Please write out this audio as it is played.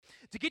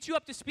To get you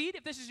up to speed,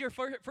 if this is your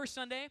first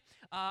Sunday,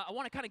 I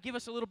want to kind of give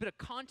us a little bit of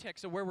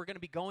context of where we're going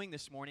to be going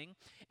this morning.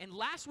 And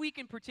last week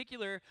in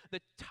particular,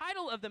 the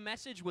title of the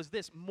message was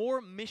this,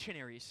 More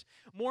Missionaries.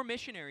 More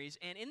Missionaries.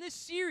 And in this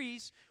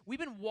series, we've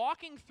been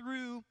walking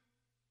through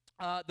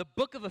the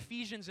book of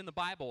Ephesians in the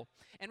Bible.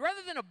 And rather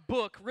than a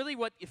book, really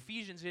what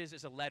Ephesians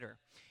is a letter.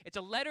 It's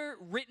a letter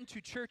written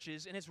to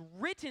churches, and it's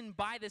written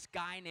by this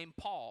guy named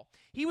Paul.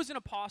 He was an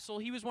apostle.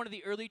 He was one of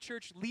the early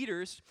church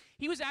leaders.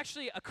 He was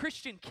actually a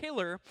Christian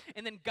killer,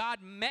 and then God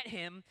met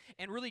him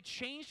and really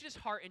changed his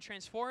heart and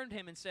transformed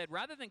him and said,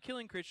 rather than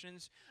killing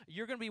Christians,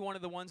 you're going to be one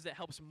of the ones that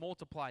helps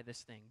multiply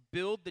this thing,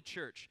 build the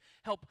church,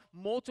 help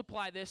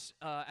multiply this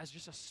as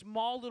just a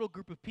small little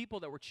group of people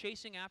that were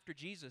chasing after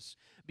Jesus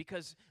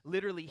because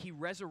literally he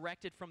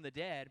resurrected from the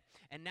dead,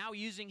 and now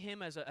using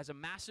him as a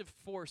massive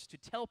force to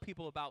tell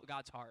people about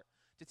God's heart,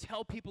 to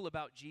tell people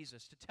about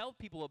Jesus, to tell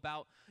people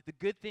about the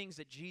good things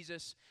that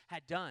Jesus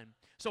had done.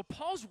 So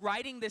Paul's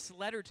writing this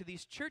letter to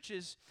these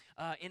churches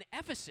in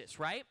Ephesus,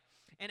 right?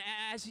 And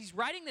as he's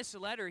writing this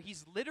letter,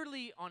 he's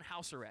literally on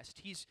house arrest.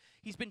 He's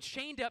been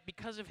chained up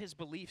because of his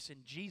beliefs in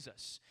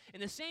Jesus.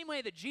 In the same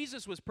way that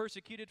Jesus was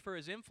persecuted for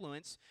his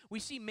influence, we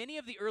see many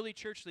of the early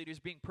church leaders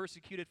being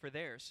persecuted for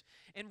theirs.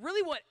 And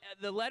really what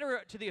the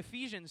letter to the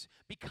Ephesians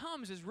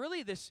becomes is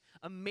really this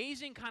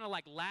amazing kind of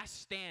like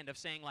last stand of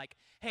saying like,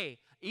 hey,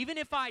 even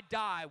if I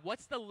die,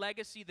 what's the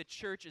legacy the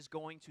church is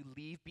going to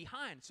leave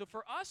behind? So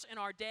for us in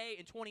our day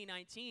in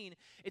 2019,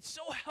 it's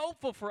so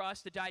helpful for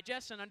us to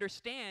digest and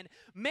understand,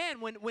 man,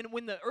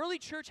 when the early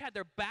church had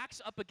their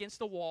backs up against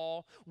the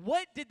wall,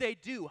 what did they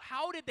do?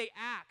 How did they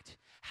act?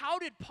 How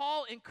did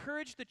Paul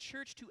encourage the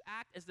church to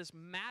act as this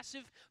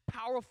massive,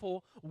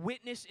 powerful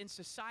witness in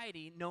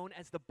society known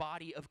as the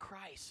body of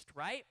Christ,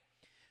 right?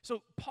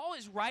 So Paul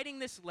is writing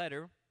this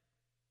letter,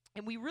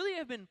 and we really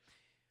have been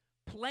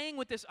playing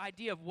with this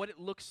idea of what it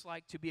looks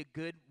like to be a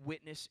good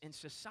witness in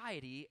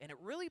society, and it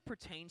really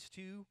pertains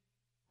to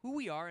who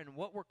we are and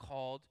what we're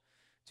called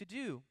to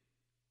do.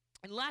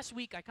 And last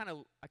week, I kind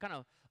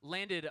of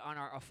landed on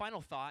our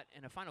final thought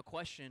and a final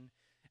question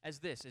as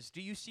this, is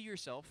do you see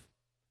yourself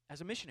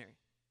as a missionary?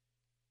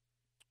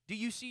 Do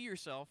you see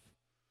yourself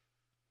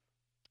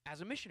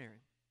as a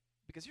missionary?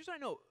 Because here's what I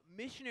know,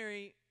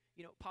 missionary,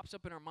 pops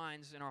up in our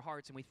minds and our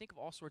hearts, and we think of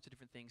all sorts of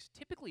different things.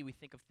 Typically, we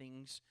think of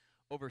things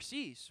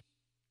overseas.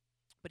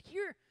 But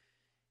here,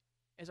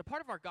 as a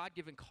part of our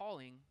God-given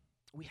calling,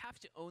 we have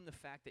to own the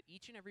fact that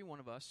each and every one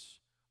of us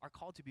are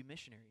called to be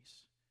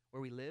missionaries,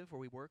 where we live, where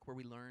we work, where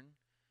we learn,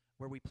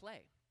 where we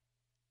play.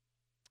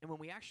 And when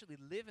we actually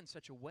live in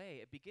such a way,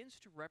 it begins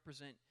to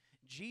represent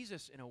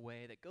Jesus in a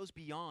way that goes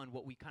beyond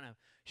what we kind of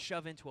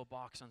shove into a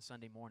box on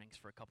Sunday mornings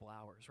for a couple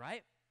hours,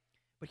 right?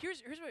 But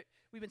here's what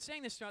we've been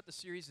saying this throughout the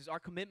series is our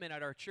commitment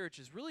at our church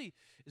is really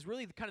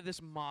kind of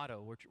this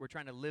motto we're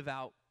trying to live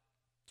out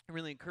and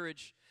really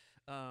encourage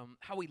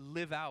how we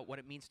live out what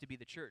it means to be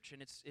the church.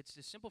 And it's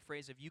this simple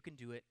phrase of you can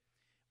do it,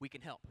 we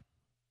can help.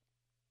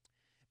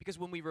 Because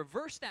when we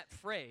reverse that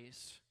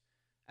phrase,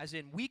 as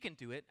in we can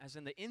do it, as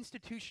in the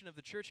institution of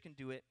the church can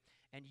do it,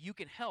 and you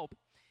can help,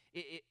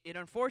 it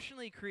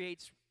unfortunately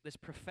creates this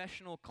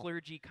professional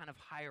clergy kind of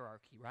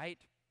hierarchy, right?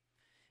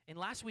 And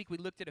last week we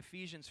looked at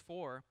Ephesians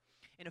 4,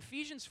 and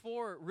Ephesians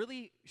 4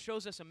 really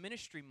shows us a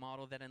ministry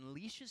model that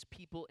unleashes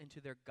people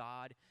into their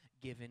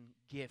God-given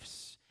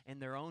gifts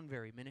and their own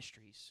very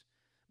ministries,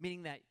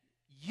 meaning that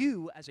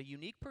you, as a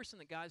unique person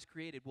that God has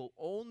created, will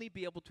only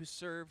be able to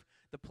serve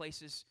the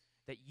places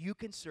that you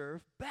can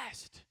serve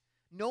best.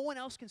 No one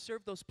else can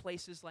serve those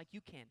places like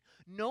you can.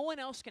 No one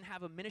else can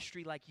have a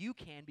ministry like you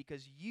can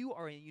because you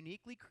are a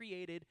uniquely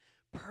created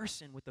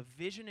person with a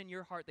vision in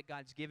your heart that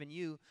God's given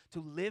you to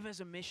live as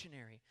a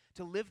missionary,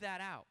 to live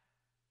that out.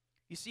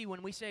 You see,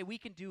 when we say we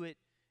can do it,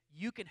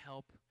 you can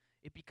help,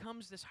 it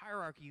becomes this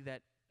hierarchy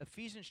that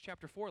Ephesians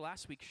chapter 4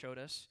 last week showed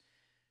us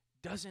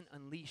doesn't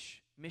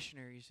unleash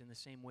missionaries in the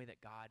same way that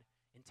God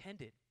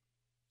intended.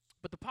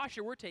 But the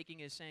posture we're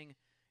taking is saying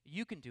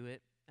you can do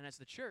it, and as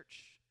the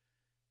church,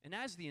 and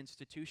as the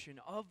institution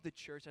of the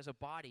church, as a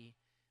body,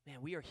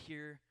 man, we are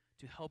here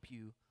to help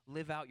you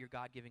live out your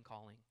God-given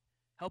calling.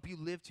 Help you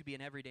live to be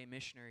an everyday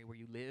missionary where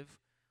you live,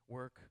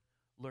 work,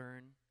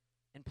 learn,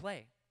 and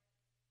play.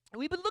 And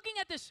we've been looking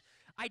at this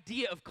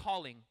idea of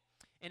calling,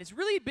 and it's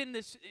really been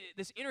this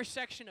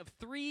intersection of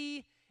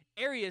three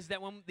areas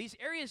that when these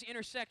areas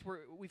intersect,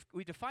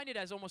 we defined it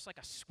as almost like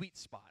a sweet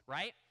spot,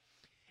 right?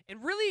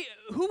 And really,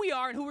 who we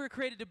are and who we're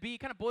created to be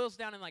kind of boils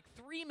down in like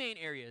three main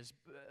areas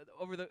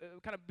over the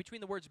kind of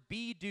between the words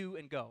be, do,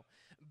 and go.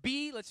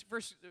 Be, let's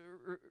first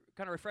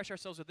kind of refresh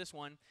ourselves with this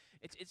one.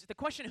 It's the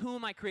question, who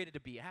am I created to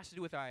be? It has to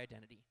do with our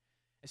identity.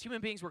 As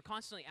human beings, we're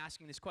constantly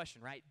asking this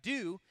question, right?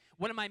 Do,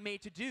 what am I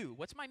made to do?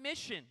 What's my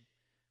mission?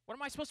 What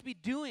am I supposed to be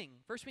doing?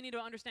 First, we need to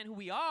understand who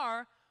we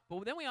are,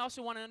 but then we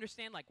also want to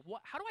understand, like,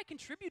 how do I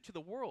contribute to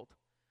the world?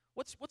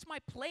 What's my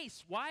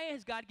place? Why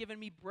has God given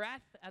me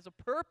breath as a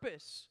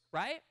purpose,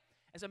 right?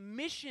 As a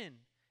mission.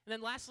 And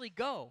then lastly,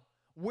 go.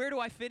 Where do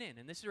I fit in?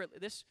 And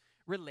this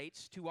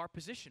relates to our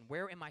position.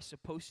 Where am I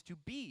supposed to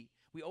be?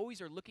 We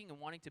always are looking and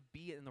wanting to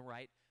be in the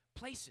right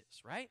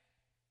places, right?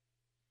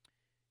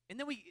 And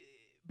then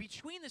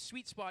between the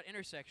sweet spot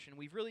intersection,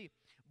 we've really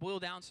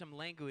boiled down some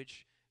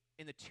language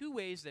in the two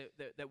ways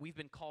that we've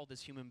been called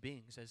as human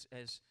beings,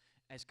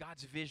 as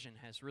God's vision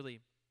has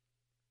really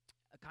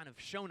kind of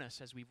shown us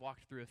as we've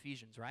walked through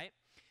Ephesians, right?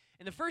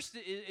 And the first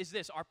is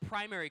this, our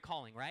primary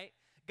calling, right?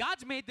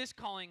 God's made this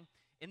calling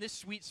in this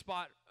sweet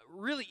spot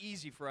really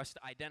easy for us to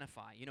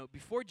identify. You know,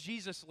 before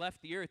Jesus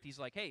left the earth, he's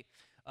like, hey,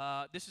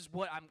 this is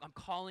what I'm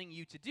calling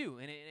you to do.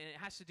 And it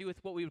has to do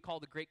with what we would call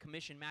the Great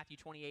Commission, Matthew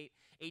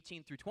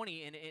 28:18 through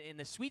 20. And in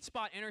the sweet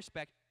spot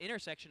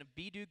intersection of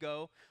be, do,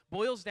 go,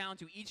 boils down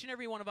to each and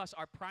every one of us,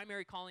 our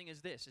primary calling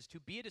is this, is to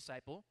be a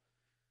disciple,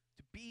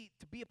 to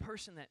be a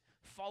person that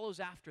follows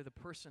after the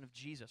person of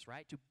Jesus,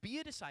 right? To be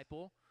a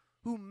disciple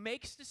who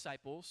makes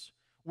disciples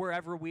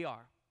wherever we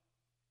are.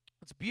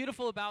 What's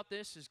beautiful about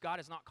this is God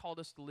has not called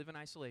us to live in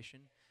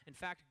isolation. In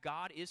fact,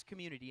 God is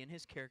community in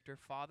his character,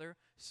 Father,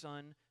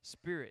 Son,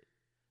 Spirit.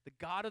 The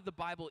God of the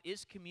Bible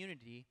is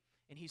community,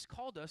 and he's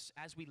called us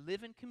as we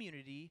live in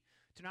community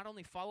to not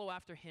only follow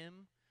after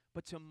him,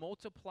 but to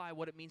multiply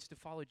what it means to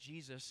follow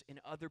Jesus in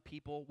other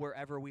people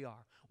wherever we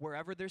are.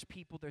 Wherever there's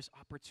people, there's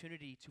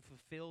opportunity to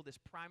fulfill this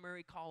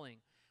primary calling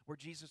where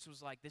Jesus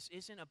was like, this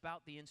isn't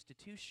about the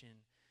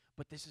institution,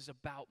 but this is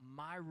about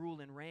my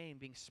rule and reign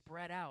being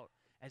spread out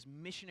as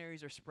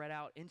missionaries are spread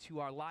out into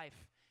our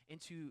life,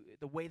 into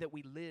the way that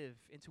we live,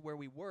 into where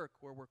we work,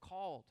 where we're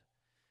called.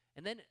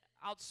 And then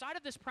outside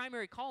of this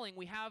primary calling,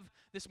 we have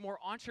this more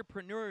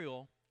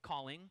entrepreneurial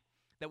calling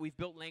that we've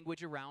built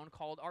language around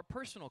called our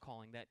personal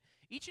calling, that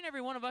each and every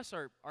one of us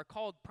are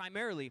called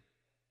primarily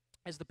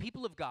as the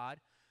people of God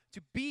to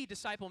be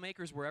disciple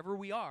makers wherever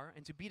we are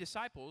and to be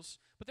disciples.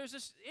 But there's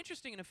this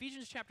interesting, in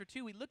Ephesians chapter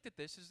 2, we looked at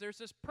this, is there's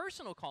this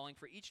personal calling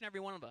for each and every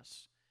one of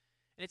us.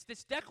 And it's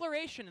this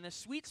declaration in this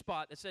sweet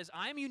spot that says,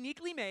 I am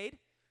uniquely made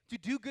to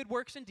do good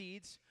works and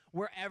deeds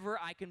wherever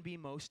I can be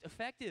most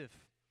effective.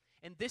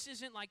 And this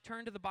isn't like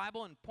turn to the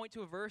Bible and point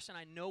to a verse and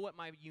I know what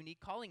my unique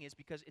calling is,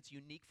 because it's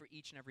unique for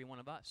each and every one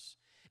of us.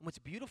 And what's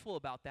beautiful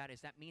about that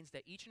is that means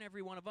that each and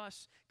every one of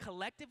us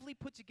collectively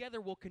put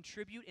together will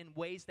contribute in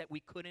ways that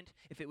we couldn't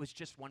if it was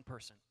just one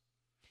person.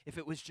 If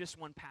it was just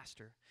one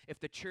pastor, if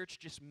the church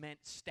just meant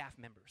staff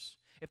members,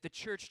 if the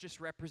church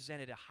just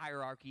represented a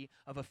hierarchy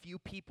of a few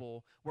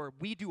people where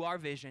we do our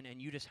vision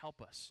and you just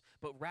help us.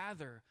 But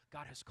rather,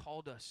 God has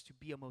called us to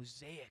be a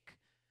mosaic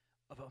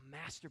of a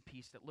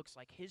masterpiece that looks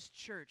like his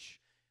church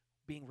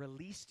being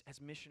released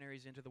as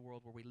missionaries into the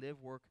world where we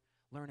live, work,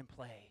 learn, and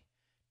play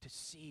to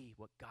see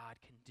what God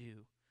can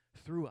do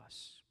through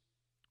us.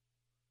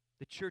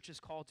 The church is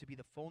called to be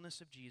the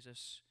fullness of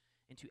Jesus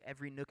into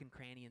every nook and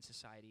cranny in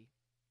society.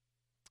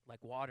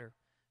 Like water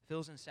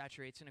fills and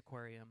saturates an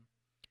aquarium,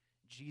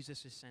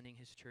 Jesus is sending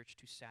his church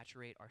to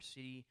saturate our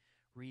city,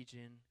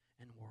 region,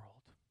 and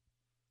world.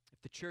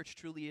 If the church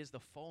truly is the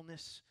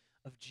fullness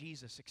of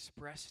Jesus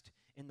expressed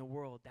in the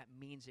world, that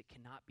means it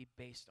cannot be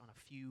based on a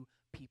few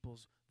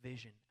people's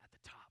vision at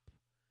the top,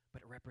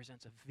 but it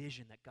represents a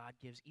vision that God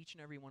gives each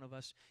and every one of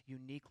us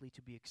uniquely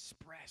to be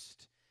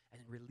expressed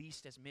and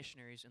released as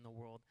missionaries in the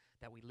world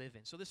that we live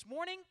in. So this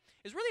morning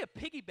is really a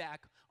piggyback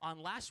on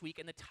last week,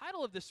 and the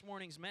title of this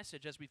morning's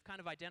message, as we've kind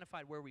of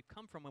identified where we've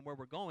come from and where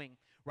we're going,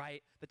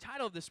 right? The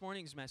title of this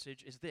morning's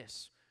message is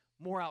this: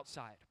 More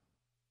Outside.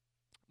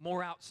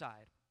 More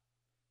outside.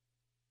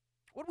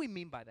 What do we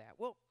mean by that?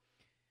 Well,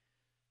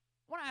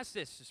 I want to ask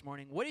this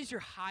morning: what does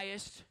your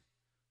highest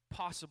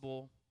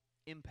possible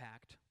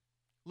impact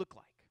look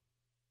like?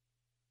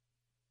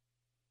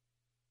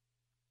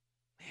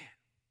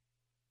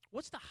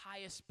 What's the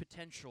highest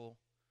potential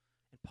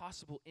and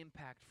possible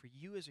impact for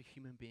you as a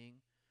human being?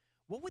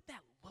 What would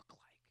that look like?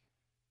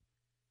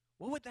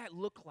 What would that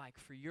look like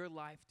for your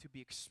life to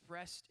be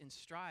expressed in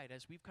stride,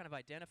 as we've kind of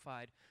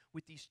identified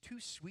with these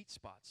two sweet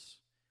spots?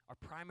 Our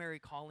primary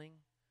calling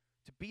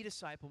to be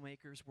disciple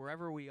makers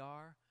wherever we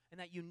are, and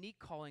that unique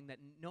calling, that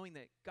knowing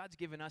that God's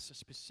given us a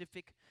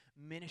specific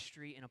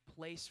ministry and a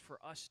place for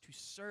us to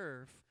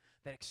serve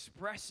that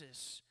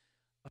expresses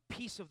a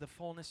piece of the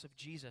fullness of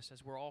Jesus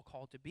as we're all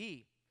called to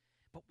be.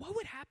 But what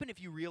would happen if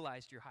you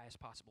realized your highest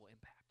possible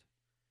impact?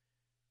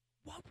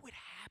 What would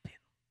happen?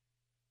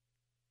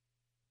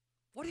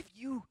 What if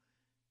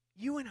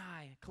you and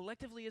I,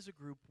 collectively as a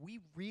group, we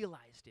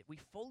realized it, we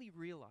fully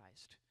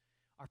realized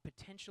our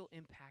potential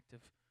impact of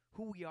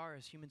who we are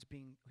as human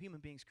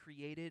beings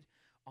created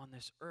on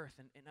this earth?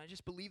 And I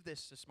just believe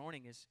this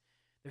morning is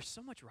there's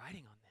so much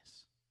riding on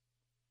this.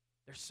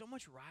 There's so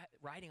much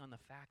riding on the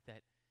fact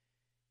that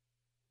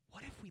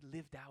what if we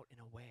lived out in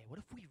a way? What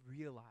if we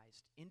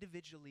realized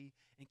individually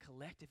and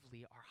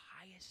collectively our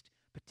highest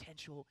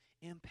potential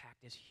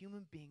impact as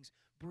human beings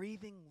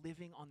breathing,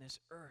 living on this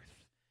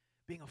earth,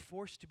 being a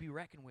force to be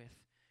reckoned with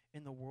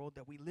in the world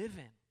that we live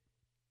in?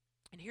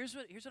 And here's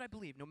what I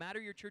believe, no matter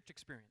your church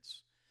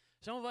experience.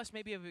 Some of us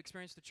maybe have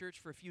experienced the church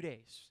for a few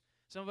days.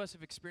 Some of us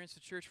have experienced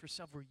the church for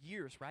several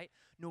years, right?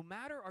 No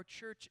matter our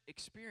church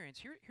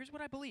experience, here's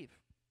what I believe.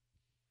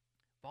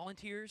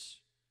 Volunteers,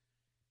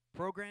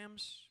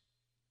 programs,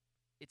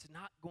 it's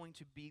not going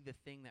to be the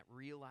thing that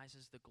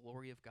realizes the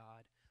glory of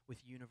God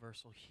with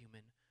universal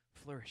human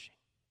flourishing.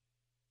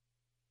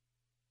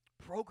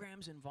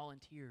 Programs and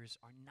volunteers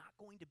are not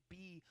going to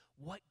be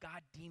what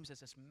God deems as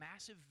this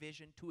massive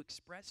vision to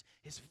express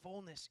his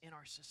fullness in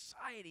our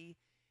society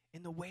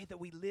in the way that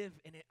we live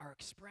and are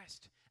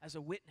expressed as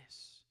a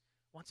witness.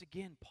 Once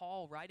again,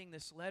 Paul writing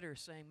this letter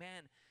saying,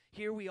 man,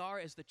 here we are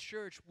as the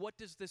church. What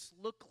does this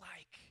look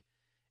like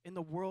in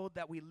the world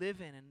that we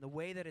live in and the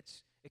way that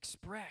it's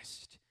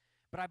expressed?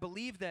 But I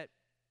believe that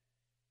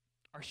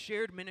our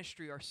shared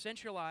ministry, our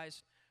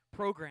centralized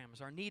programs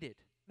are needed.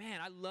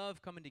 Man, I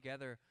love coming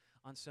together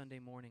on Sunday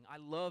morning. I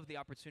love the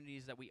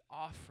opportunities that we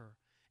offer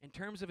in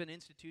terms of an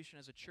institution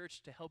as a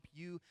church to help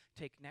you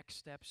take next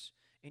steps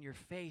in your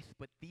faith.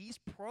 But these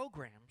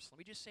programs, let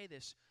me just say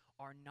this,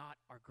 are not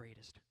our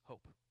greatest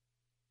hope.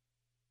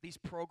 These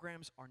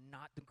programs are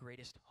not the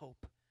greatest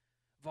hope.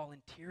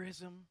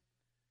 Volunteerism,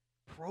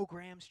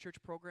 programs, church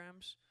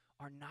programs,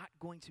 are not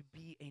going to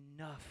be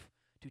enough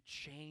to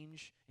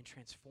change and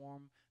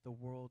transform the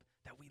world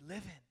that we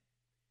live in.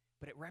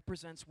 But it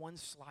represents one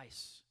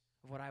slice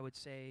of what I would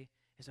say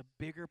is a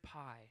bigger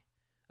pie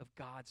of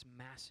God's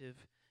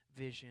massive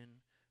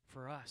vision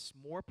for us.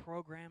 More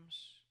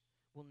programs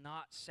will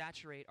not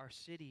saturate our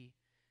city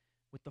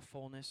with the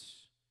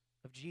fullness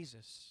of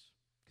Jesus.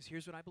 Because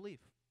here's what I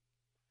believe.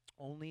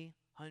 Only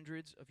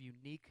hundreds of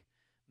unique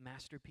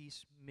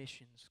masterpiece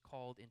missions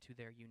called into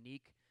their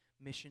unique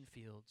mission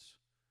fields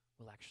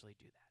will actually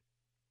do that.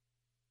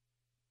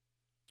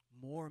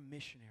 More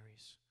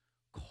missionaries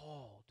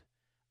called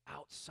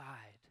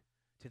outside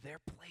to their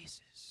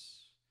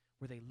places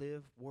where they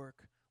live,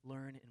 work,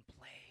 learn, and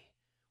play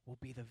will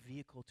be the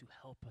vehicle to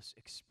help us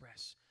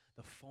express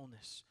the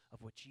fullness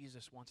of what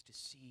Jesus wants to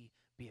see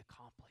be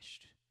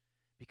accomplished.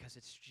 Because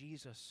it's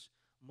Jesus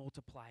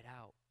multiplied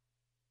out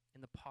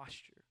in the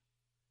posture,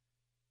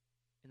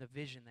 in the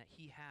vision that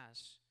he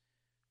has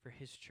for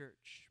his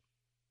church.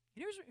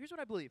 And here's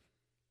what I believe.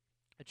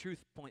 A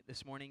truth point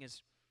this morning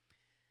is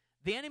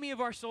the enemy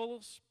of our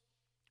souls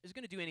is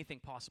going to do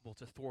anything possible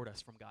to thwart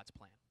us from God's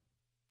plan.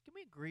 Can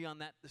we agree on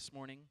that this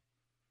morning?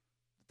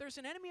 There's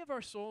an enemy of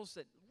our souls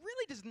that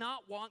really does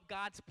not want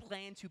God's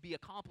plan to be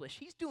accomplished.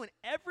 He's doing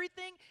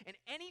everything and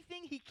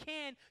anything he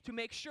can to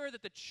make sure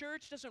that the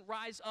church doesn't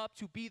rise up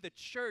to be the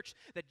church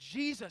that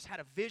Jesus had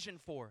a vision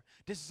for,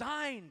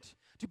 designed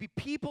to be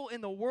people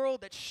in the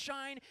world that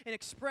shine and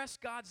express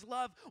God's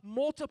love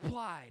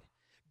multiplied.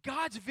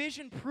 God's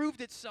vision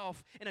proved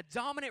itself in a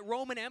dominant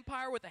Roman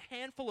Empire with a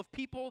handful of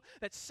people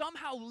that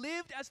somehow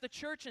lived as the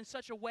church in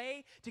such a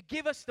way to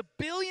give us the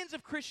billions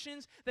of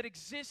Christians that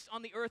exist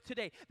on the earth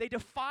today. They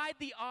defied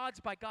the odds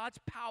by God's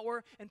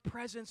power and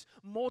presence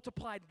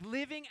multiplied,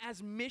 living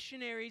as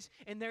missionaries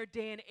in their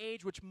day and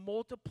age, which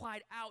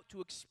multiplied out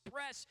to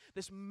express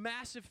this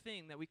massive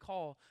thing that we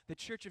call the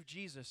Church of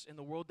Jesus in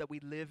the world that we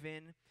live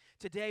in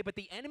today. But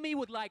the enemy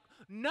would like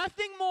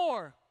nothing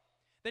more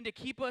than to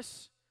keep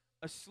us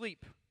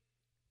asleep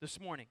this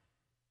morning,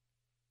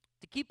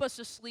 to keep us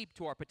asleep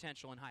to our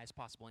potential and highest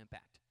possible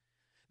impact.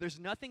 There's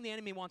nothing the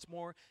enemy wants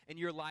more in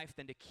your life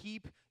than to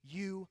keep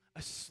you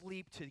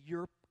asleep to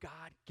your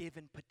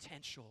God-given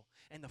potential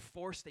and the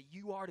force that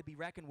you are to be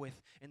reckoned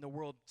with in the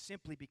world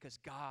simply because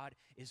God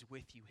is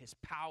with you. His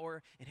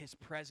power and his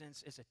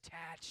presence is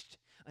attached,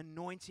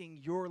 anointing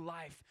your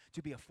life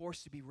to be a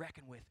force to be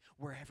reckoned with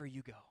wherever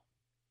you go,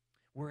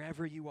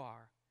 wherever you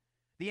are.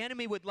 The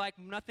enemy would like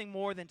nothing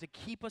more than to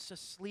keep us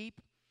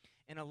asleep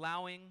and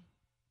allowing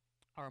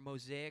our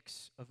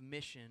mosaics of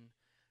mission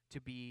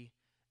to be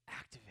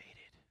activated.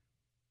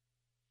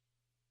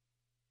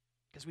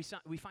 Because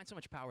we find so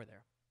much power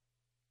there.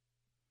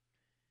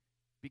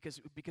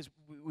 Because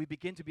we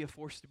begin to be a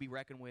force to be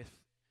reckoned with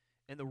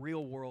in the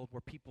real world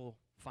where people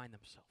find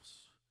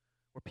themselves,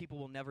 where people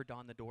will never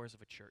don the doors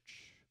of a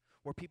church,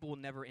 where people will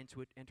never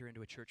enter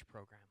into a church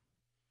program.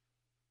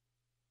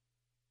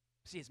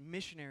 See, as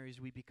missionaries,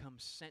 we become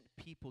sent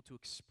people to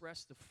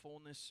express the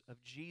fullness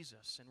of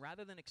Jesus. And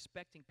rather than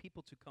expecting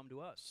people to come to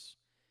us,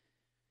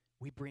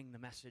 we bring the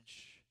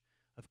message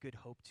of good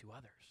hope to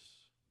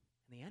others.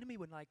 And the enemy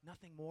would like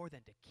nothing more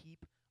than to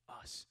keep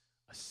us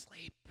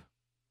asleep.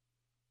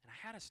 And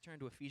I had us turn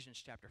to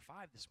Ephesians chapter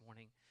 5 this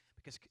morning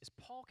because as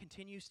Paul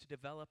continues to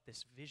develop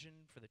this vision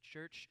for the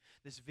church,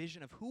 this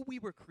vision of who we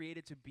were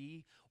created to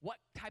be, what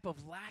type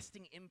of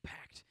lasting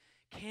impact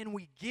can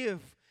we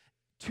give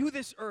to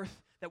this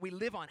earth that we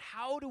live on?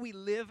 How do we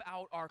live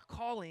out our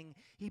calling?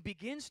 He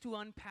begins to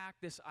unpack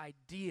this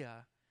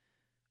idea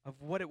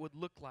of what it would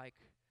look like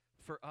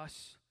for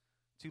us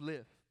to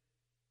live.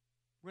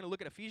 We're going to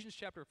look at Ephesians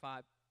chapter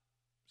 5,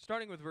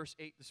 starting with verse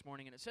 8 this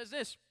morning, and it says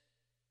this.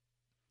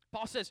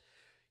 Paul says,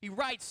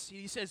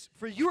 he says,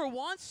 "For you were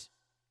once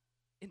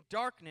in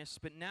darkness,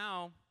 but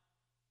now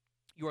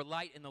you are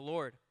light in the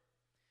Lord.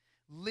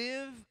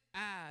 Live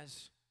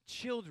as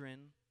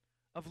children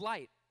of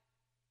light.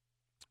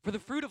 For the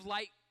fruit of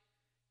light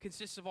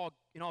consists of all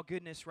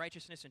goodness,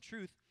 righteousness, and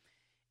truth,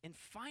 and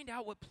find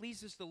out what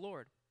pleases the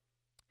Lord.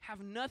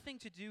 Have nothing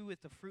to do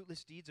with the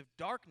fruitless deeds of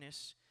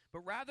darkness,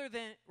 but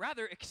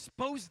rather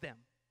expose them.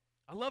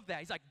 I love that.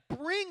 He's like,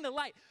 bring the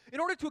light. In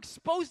order to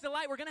expose the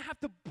light, we're going to have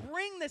to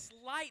bring this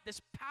light, this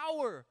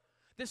power,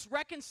 this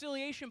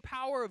reconciliation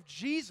power of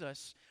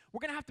Jesus. We're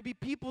going to have to be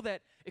people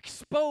that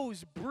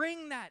expose,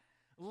 bring that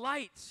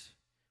light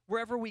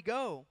wherever we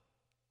go.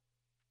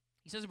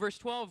 He says in verse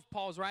 12,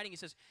 Paul is writing, he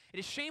says, it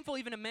is shameful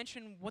even to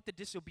mention what the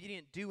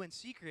disobedient do in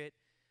secret,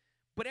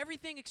 but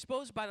everything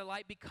exposed by the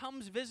light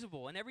becomes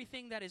visible, and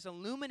everything that is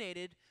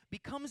illuminated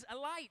becomes a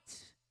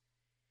light.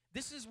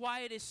 This is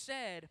why it is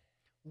said,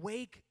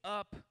 wake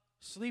up,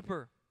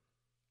 sleeper.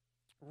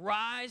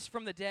 Rise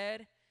from the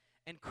dead,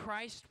 and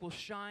Christ will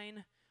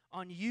shine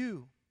on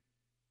you.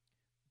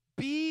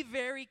 Be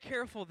very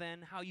careful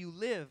then how you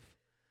live,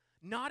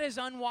 not as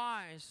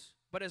unwise,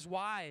 but as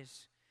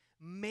wise,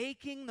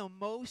 making the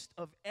most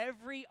of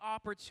every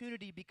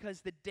opportunity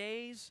because the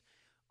days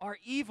are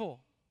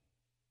evil.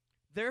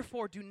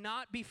 Therefore, do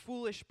not be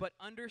foolish, but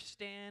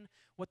understand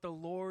what the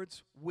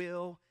Lord's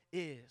will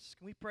is.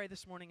 Can we pray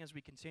this morning as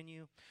we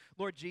continue?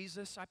 Lord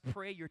Jesus, I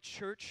pray your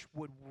church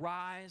would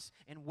rise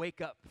and wake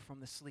up from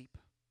the sleep.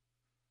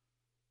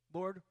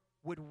 Lord,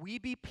 would we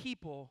be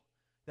people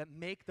that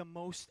make the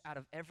most out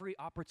of every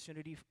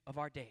opportunity of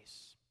our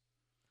days?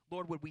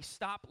 Lord, would we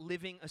stop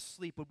living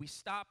asleep? Would we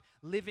stop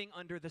living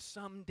under the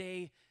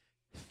someday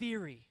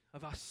theory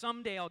of how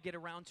someday I'll get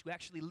around to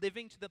actually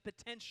living to the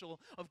potential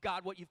of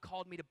God, what you've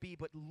called me to be?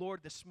 But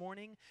Lord, this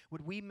morning,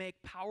 would we make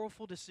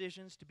powerful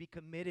decisions to be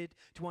committed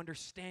to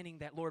understanding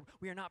that, Lord,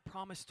 we are not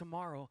promised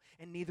tomorrow,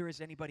 and neither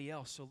is anybody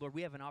else. So, Lord,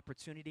 we have an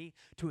opportunity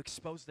to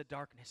expose the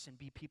darkness and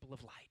be people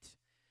of light.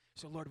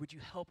 So, Lord, would you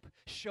help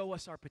show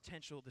us our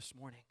potential this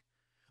morning?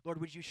 Lord,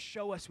 would you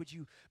show us, would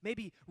you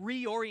maybe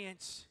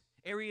reorient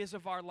areas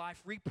of our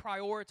life,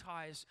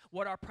 reprioritize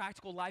what our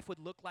practical life would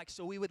look like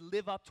so we would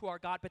live up to our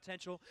God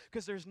potential,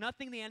 because there's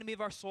nothing the enemy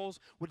of our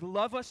souls would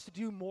love us to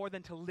do more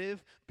than to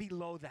live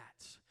below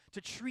that,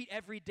 to treat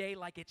every day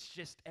like it's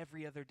just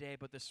every other day.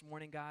 But this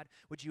morning, God,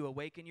 would you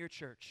awaken your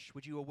church?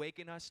 Would you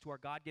awaken us to our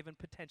God-given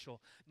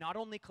potential, not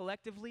only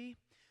collectively,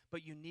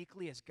 but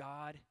uniquely as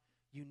God,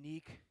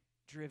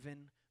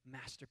 unique-driven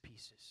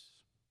masterpieces?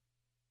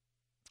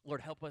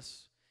 Lord, help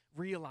us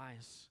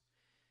realize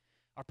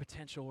our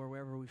potential or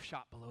wherever we've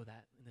shot below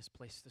that in this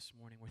place this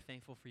morning. We're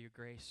thankful for your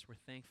grace. We're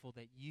thankful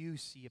that you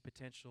see a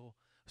potential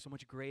so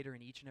much greater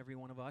in each and every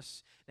one of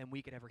us than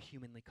we could ever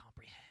humanly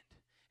comprehend.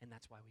 And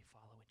that's why we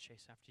follow and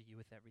chase after you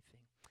with everything.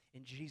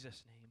 In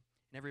Jesus' name.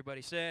 And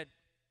everybody said,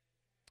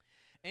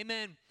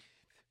 amen.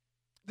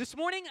 This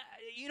morning,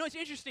 it's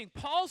interesting.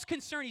 Paul's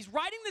concern, he's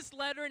writing this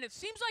letter, and it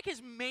seems like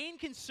his main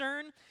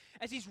concern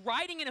as he's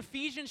writing in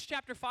Ephesians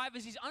chapter 5,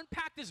 as he's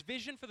unpacked this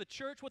vision for the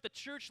church, what the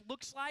church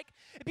looks like.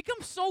 It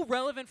becomes so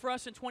relevant for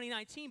us in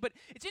 2019, but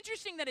it's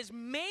interesting that his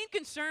main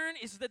concern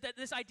is that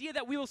this idea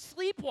that we will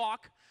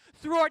sleepwalk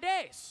through our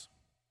days.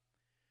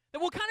 That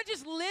we'll kind of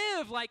just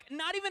live, like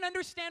not even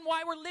understand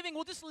why we're living.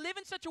 We'll just live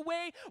in such a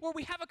way where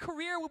we have a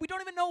career where we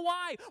don't even know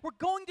why. We're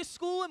going to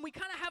school and we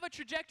kind of have a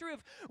trajectory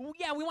of, we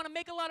want to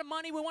make a lot of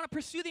money. We want to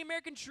pursue the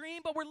American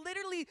dream, but we're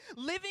literally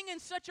living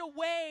in such a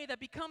way that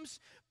becomes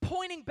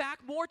pointing back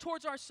more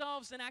towards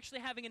ourselves than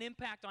actually having an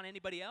impact on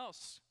anybody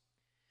else.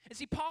 And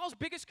see, Paul's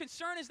biggest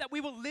concern is that we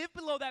will live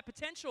below that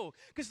potential,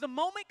 because the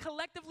moment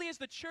collectively as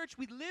the church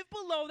we live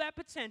below that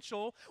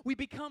potential, we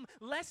become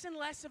less and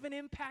less of an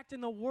impact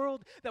in the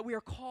world that we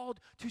are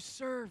called to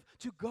serve,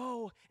 to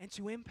go, and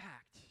to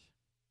impact.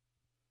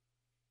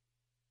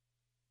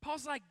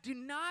 Paul's like, do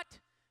not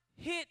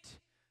hit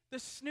the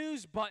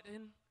snooze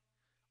button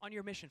on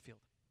your mission field.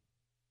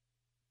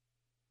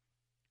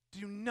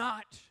 Do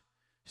not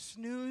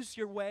snooze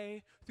your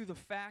way through the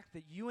fact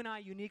that you and I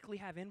uniquely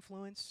have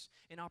influence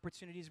and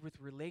opportunities with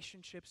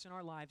relationships in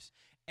our lives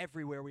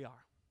everywhere we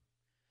are.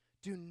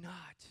 Do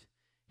not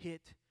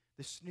hit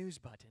the snooze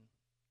button.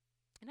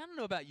 And I don't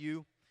know about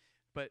you,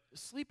 but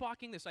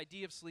sleepwalking, this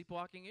idea of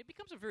sleepwalking, it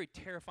becomes a very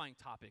terrifying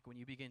topic when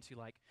you begin to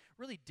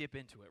really dip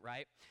into it,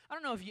 right? I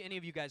don't know if any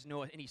of you guys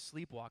know any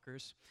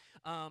sleepwalkers.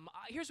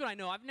 Here's what I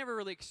know. I've never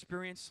really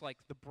experienced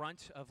the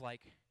brunt of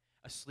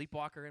a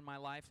sleepwalker in my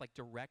life,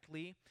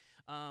 directly.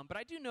 But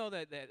I do know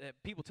that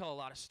people tell a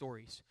lot of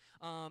stories.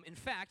 In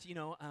fact,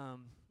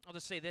 I'll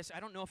just say this. I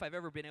don't know if I've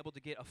ever been able to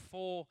get a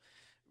full,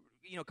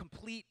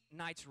 complete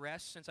night's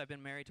rest since I've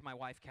been married to my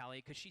wife,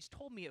 Callie, because she's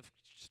told me of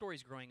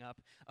stories growing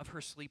up of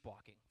her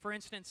sleepwalking. For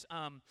instance,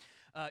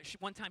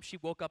 one time she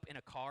woke up in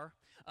a car,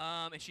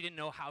 and she didn't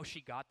know how she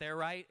got there,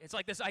 right? It's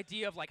like this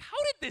idea of how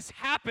did this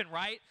happen,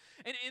 right?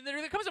 And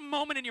there comes a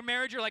moment in your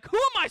marriage, you're like, who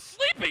am I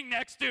sleeping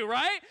next to,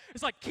 right?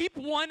 It's like, keep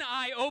one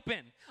eye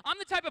open. I'm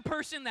the type of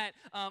person that,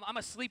 I'm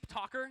a sleep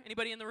talker.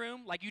 Anybody in the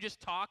room? You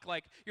just talk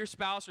like your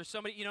spouse or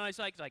somebody, it's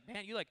like,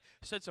 man, you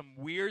said some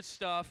weird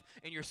stuff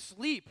in your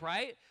sleep,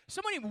 right?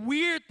 So many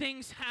weird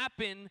things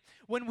happen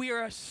when we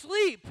are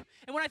asleep.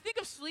 And when I think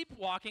of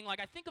sleepwalking,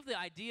 I think of the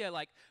idea,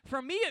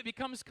 for me, it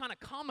becomes kind of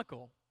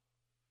comical.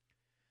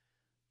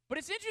 But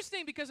it's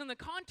interesting because in the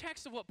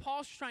context of what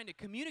Paul's trying to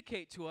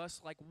communicate to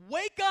us,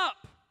 wake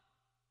up.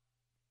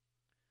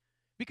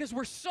 Because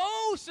we're so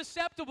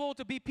susceptible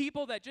to be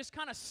people that just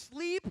kind of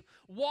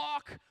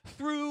sleepwalk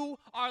through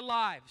our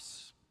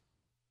lives.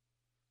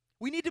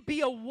 We need to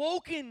be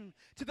awoken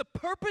to the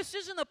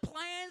purposes and the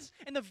plans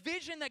and the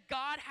vision that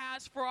God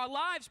has for our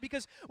lives.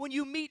 Because when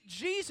you meet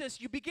Jesus,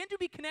 you begin to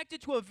be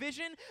connected to a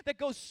vision that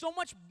goes so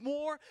much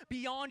more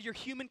beyond your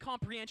human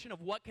comprehension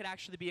of what could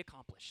actually be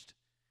accomplished.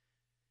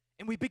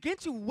 And we begin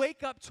to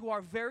wake up to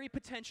our very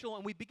potential,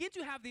 and we begin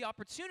to have the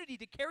opportunity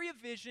to carry a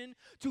vision,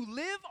 to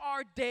live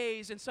our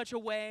days in such a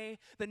way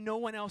that no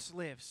one else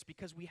lives,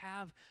 because we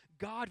have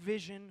God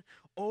vision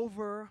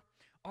over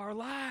our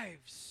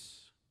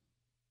lives.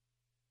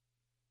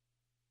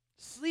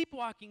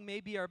 Sleepwalking may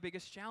be our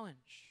biggest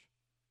challenge.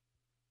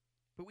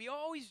 But we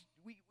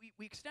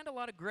extend a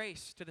lot of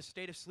grace to the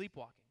state of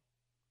sleepwalking.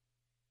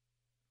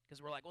 Because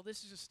we're like, well,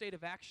 this is a state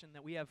of action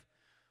that we have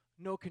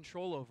no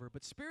control over.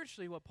 But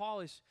spiritually, what Paul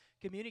is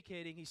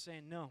communicating, he's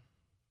saying, no.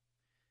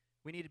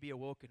 We need to be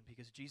awoken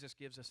because Jesus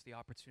gives us the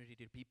opportunity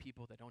to be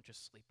people that don't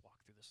just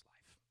sleepwalk through this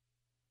life.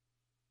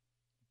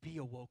 Be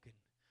awoken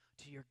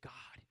to your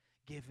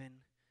God-given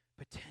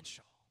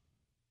potential.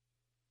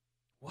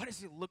 What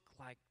does it look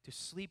like to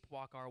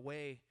sleepwalk our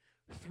way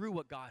through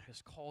what God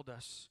has called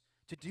us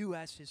to do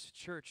as His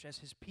church, as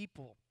His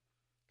people?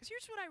 Because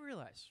here's what I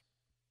realize.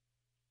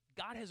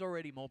 God has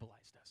already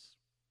mobilized us.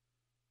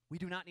 We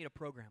do not need a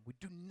program. We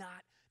do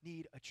not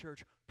need a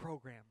church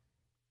program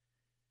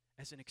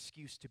as an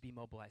excuse to be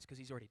mobilized, because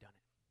He's already done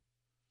it.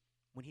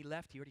 When He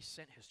left, He already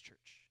sent His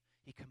church.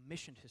 He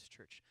commissioned His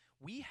church.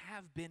 We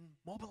have been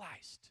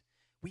mobilized.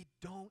 We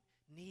don't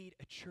need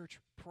a church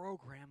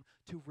program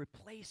to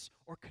replace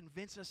or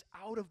convince us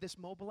out of this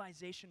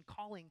mobilization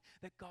calling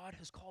that God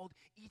has called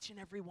each and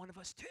every one of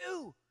us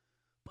to.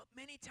 But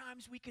many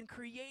times we can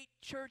create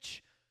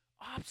church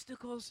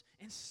obstacles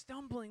and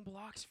stumbling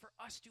blocks for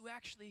us to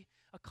actually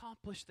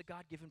accomplish the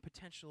God-given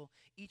potential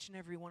each and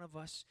every one of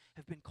us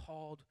have been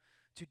called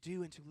to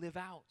do and to live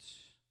out.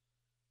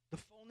 The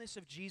fullness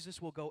of Jesus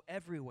will go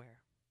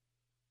everywhere,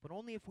 but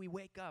only if we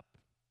wake up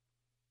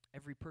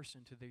every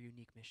person to their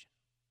unique mission.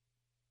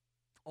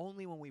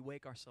 Only when we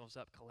wake ourselves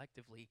up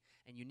collectively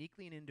and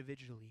uniquely and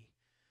individually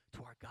to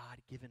our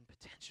God-given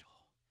potential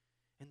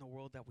in the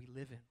world that we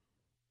live in.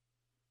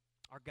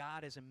 Our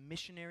God is a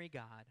missionary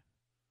God,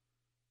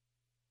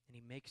 and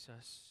He makes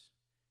us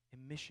a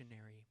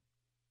missionary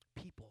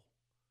people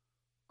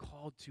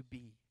called to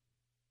be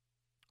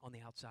on the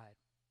outside,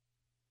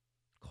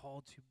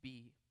 called to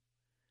be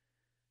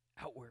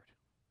outward.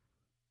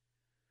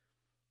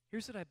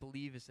 Here's what I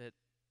believe is that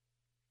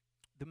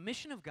the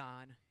mission of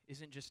God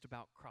isn't just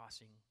about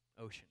crossing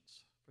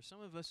oceans. For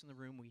some of us in the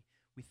room, we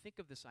think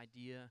of this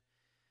idea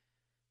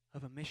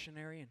of a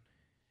missionary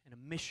and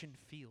a mission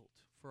field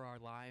for our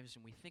lives,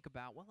 and we think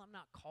about, well, I'm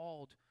not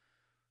called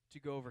to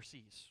go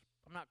overseas.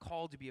 I'm not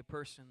called to be a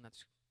person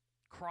that's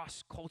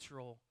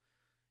cross-cultural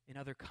in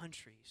other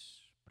countries.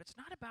 But it's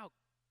not about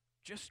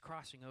just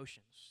crossing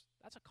oceans.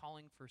 That's a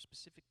calling for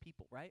specific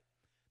people, right,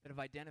 that have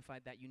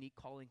identified that unique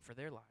calling for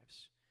their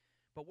lives.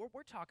 But what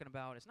we're talking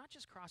about is not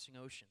just crossing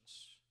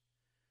oceans,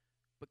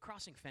 but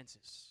crossing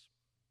fences.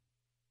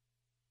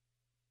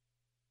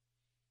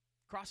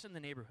 Crossing the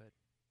neighborhood.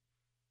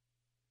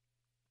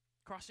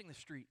 Crossing the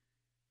street.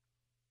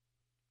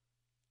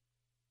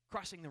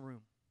 Crossing the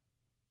room.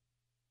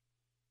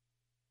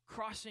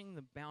 Crossing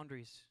the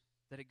boundaries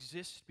that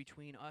exist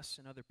between us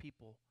and other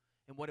people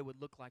and what it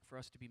would look like for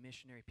us to be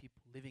missionary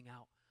people, living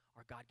out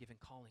our God-given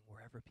calling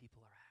wherever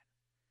people are at.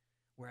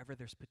 Wherever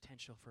there's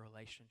potential for a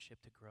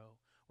relationship to grow,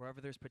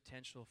 wherever there's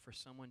potential for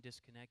someone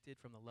disconnected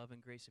from the love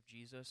and grace of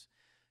Jesus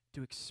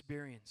to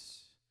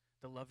experience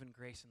the love and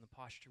grace and the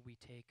posture we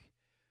take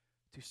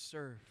to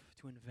serve,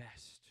 to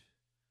invest,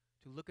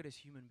 to look at as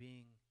human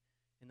being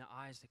in the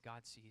eyes that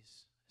God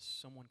sees as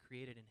someone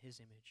created in His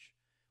image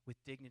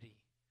with dignity,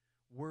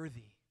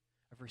 worthy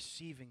of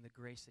receiving the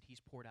grace that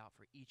He's poured out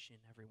for each and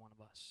every one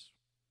of us.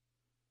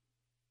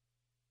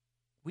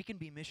 We can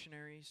be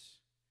missionaries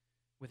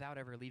without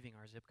ever leaving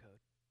our zip code.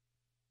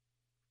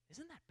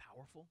 Isn't that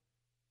powerful?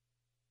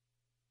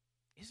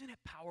 Isn't it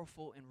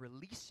powerful in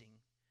releasing?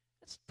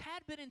 It's a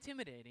tad bit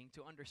intimidating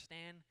to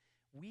understand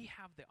we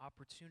have the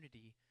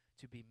opportunity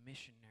to be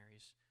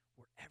missionaries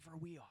wherever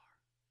we are.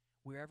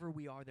 Wherever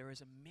we are, there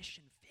is a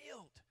mission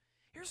field.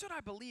 Here's what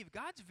I believe.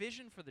 God's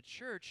vision for the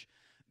church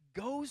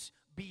goes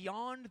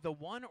beyond the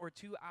 1 or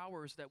 2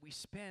 hours that we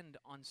spend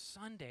on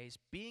Sundays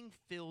being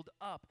filled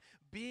up,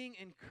 being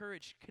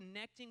encouraged,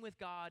 connecting with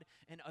God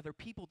and other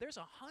people. There's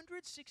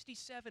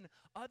 167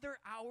 other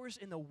hours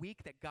in the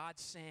week that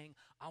God's saying,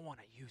 I want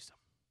to use them.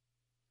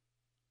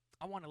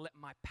 I want to let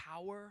my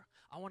power,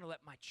 I want to let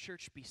my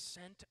church be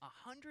sent.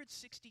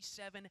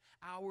 167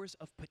 hours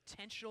of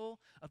potential,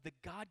 of the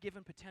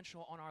God-given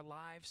potential on our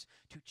lives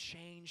to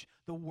change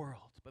the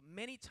world. But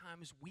many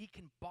times we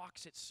can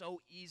box it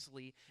so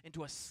easily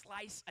into a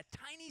slice, a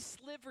tiny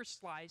sliver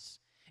slice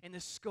in the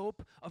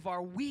scope of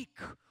our week,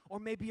 or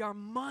maybe our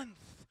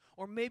month,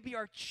 or maybe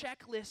our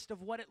checklist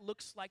of what it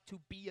looks like to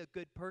be a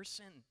good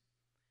person.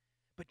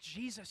 But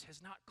Jesus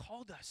has not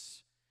called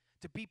us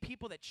to be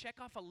people that check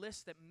off a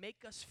list that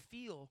make us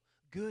feel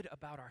good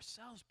about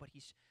ourselves, but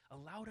he's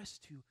allowed us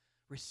to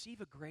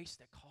receive a grace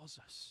that calls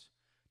us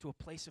to a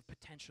place of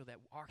potential that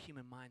our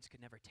human minds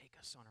could never take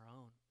us on our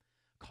own.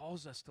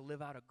 Calls us to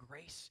live out a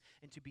grace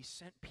and to be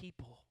sent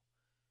people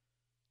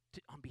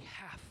on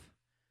behalf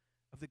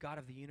of the God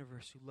of the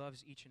universe who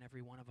loves each and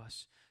every one of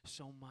us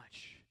so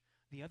much.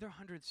 The other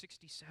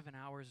 167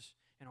 hours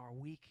in our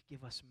week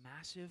give us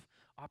massive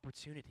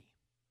opportunity.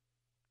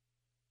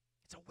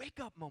 It's a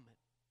wake-up moment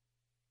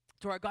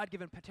to our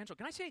God-given potential.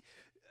 Can I say,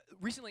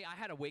 recently I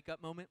had a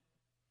wake-up moment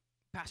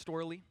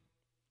pastorally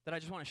that I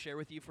just want to share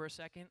with you for a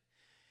second.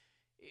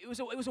 It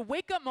was a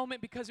wake-up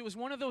moment because it was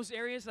one of those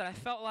areas that I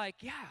felt like,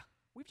 yeah,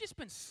 we've just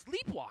been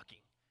sleepwalking.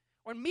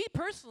 Or me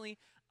personally,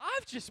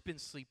 I've just been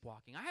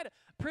sleepwalking. I had a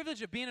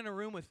privilege of being in a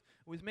room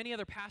with many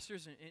other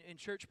pastors and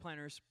church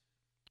planners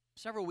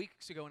several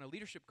weeks ago in a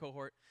leadership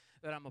cohort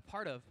that I'm a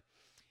part of.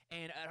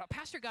 And a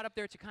pastor got up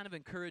there to kind of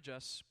encourage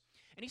us.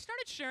 And he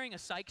started sharing a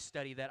psych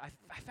study that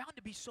I found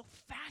to be so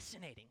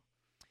fascinating.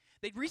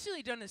 They'd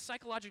recently done a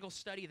psychological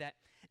study that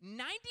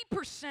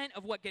 90%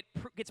 of what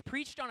gets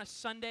preached on a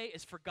Sunday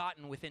is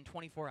forgotten within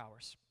 24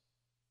 hours.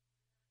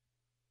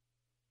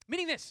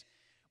 Meaning this,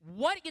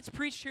 what gets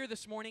preached here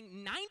this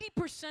morning,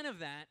 90% of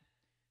that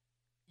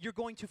you're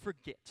going to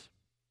forget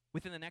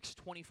within the next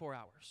 24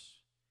 hours.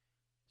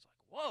 It's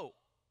like, whoa.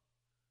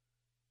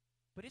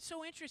 But it's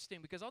so interesting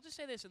because I'll just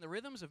say this, in the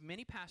rhythms of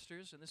many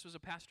pastors, and this was a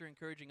pastor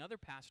encouraging other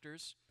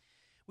pastors,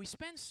 we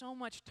spend so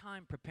much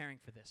time preparing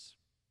for this.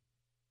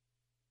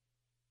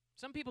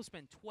 Some people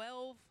spend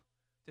 12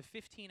 to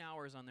 15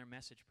 hours on their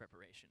message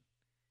preparation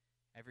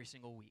every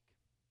single week.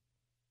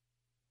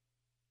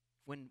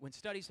 When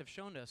studies have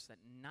shown us that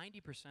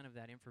 90% of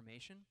that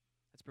information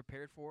that's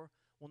prepared for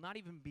will not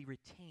even be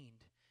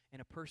retained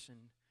in a person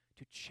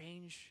to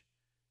change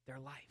their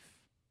life.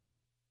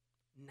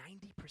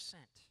 90%.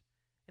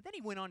 And then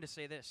he went on to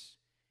say this.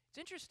 It's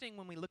interesting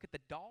when we look at the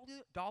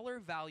dollar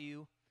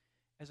value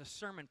as a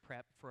sermon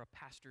prep for a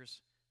pastor's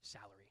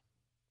salary.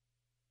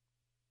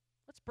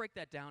 Let's break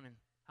that down in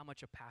how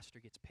much a pastor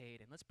gets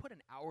paid, and let's put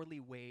an hourly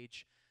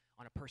wage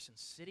on a person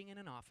sitting in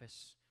an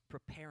office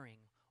preparing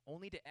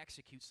only to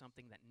execute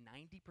something that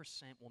 90%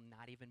 will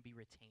not even be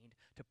retained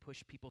to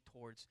push people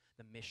towards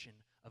the mission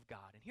of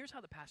God. And here's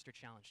how the pastor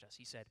challenged us.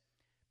 He said,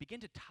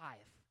 begin to tithe.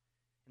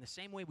 In the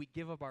same way we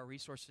give up our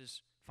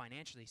resources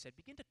financially, he said,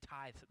 begin to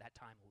tithe that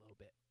time a little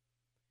bit.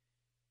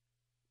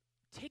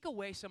 Take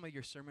away some of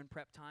your sermon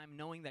prep time,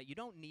 knowing that you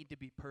don't need to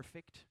be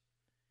perfect,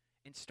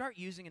 and start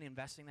using and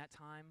investing that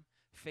time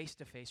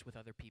face-to-face with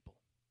other people,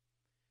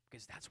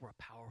 because that's where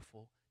a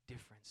powerful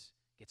difference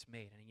gets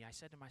made. And I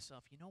said to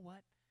myself, you know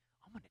what?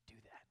 I'm going to do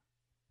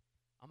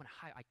that.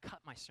 I cut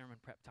my sermon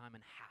prep time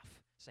in half,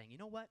 saying, you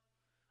know what?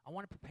 I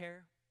want to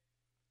prepare.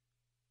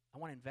 I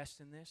want to invest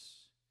in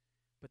this.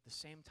 But at the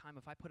same time,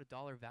 if I put a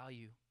dollar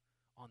value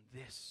on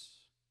this,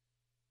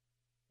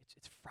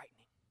 it's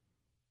frightening.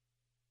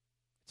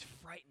 It's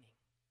frightening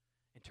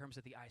in terms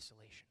of the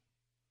isolation.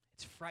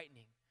 It's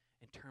frightening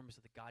in terms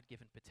of the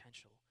God-given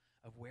potential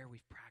of where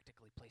we've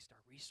practically placed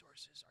our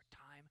resources, our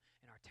time,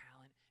 and our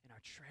talent, and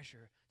our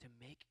treasure to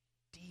make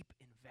deep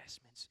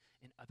investments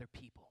in other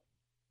people.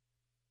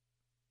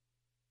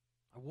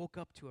 I woke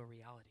up to a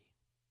reality.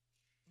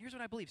 Here's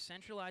what I believe.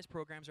 Centralized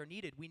programs are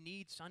needed. We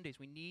need Sundays.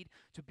 We need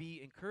to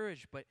be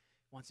encouraged. But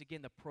once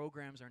again, the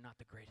programs are not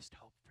the greatest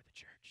hope for the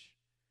church.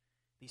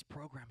 These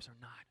programs are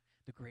not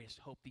the greatest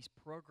hope. These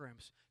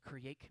programs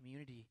create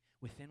community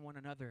within one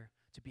another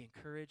to be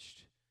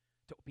encouraged,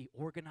 to be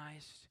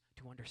organized,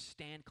 to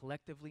understand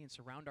collectively and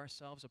surround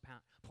ourselves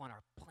upon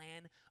our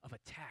plan of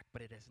attack.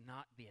 But it is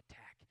not the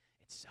attack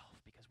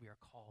itself, because we are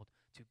called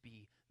to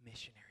be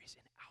missionaries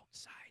and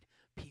outside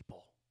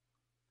people.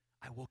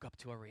 I woke up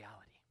to a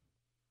reality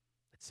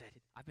that said,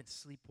 I've been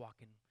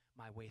sleepwalking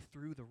my way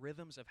through the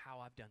rhythms of how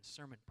I've done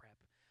sermon prep,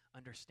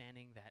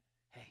 understanding that,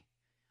 hey,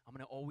 I'm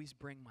going to always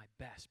bring my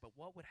best, but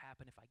what would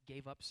happen if I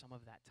gave up some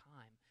of that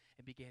time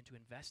and began to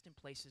invest in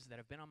places that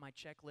have been on my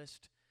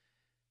checklist,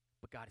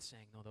 but God is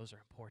saying, no, those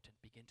are important.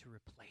 Begin to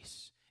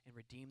replace and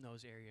redeem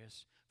those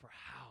areas for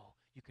how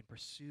you can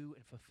pursue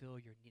and fulfill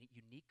your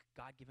unique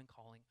God-given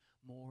calling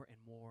more and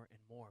more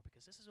and more,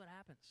 because this is what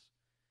happens.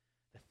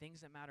 The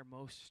things that matter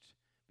most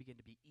begin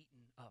to be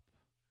eaten up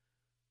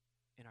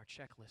in our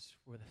checklist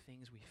for the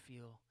things we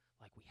feel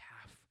like we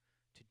have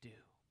to do.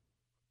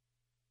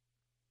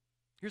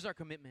 Here's our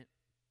commitment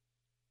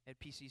at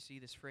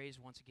PCC, this phrase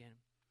once again,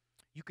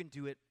 you can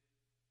do it,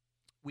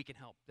 we can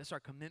help. That's our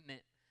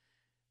commitment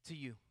to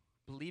you,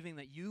 believing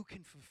that you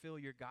can fulfill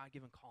your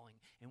God-given calling,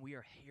 and we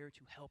are here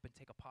to help and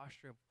take a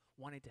posture of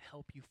wanting to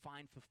help you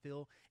find,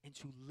 fulfill, and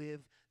to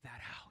live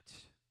that out.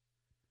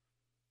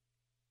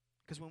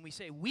 Because when we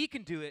say we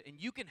can do it and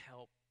you can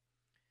help,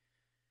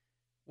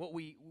 what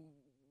we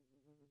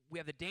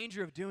have the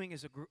danger of doing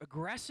is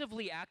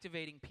aggressively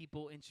activating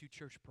people into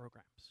church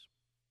programs,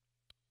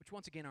 which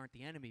once again aren't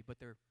the enemy, but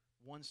they're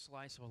one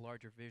slice of a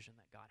larger vision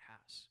that God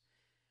has.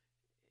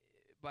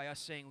 By us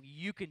saying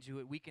you can do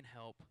it, we can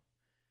help,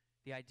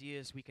 The idea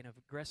is we can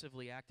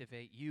aggressively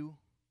activate you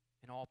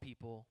and all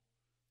people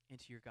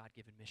into your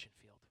God-given mission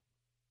field,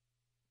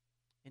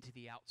 into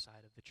the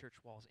outside of the church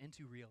walls,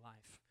 into real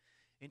life,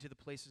 into the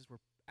places where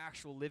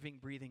actual living,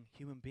 breathing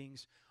human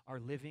beings are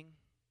living,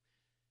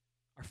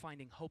 are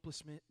finding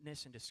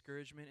hopelessness and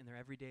discouragement in their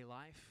everyday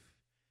life,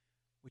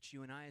 which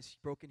you and I as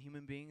broken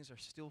human beings are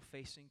still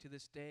facing to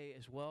this day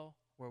as well,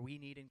 where we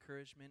need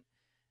encouragement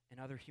and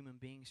other human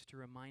beings to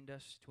remind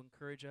us, to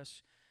encourage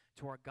us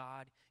to our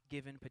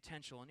God-given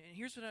potential. And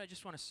here's what I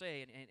just want to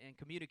say and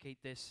communicate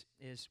this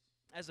is,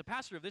 as the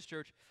pastor of this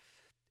church,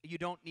 you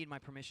don't need my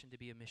permission to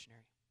be a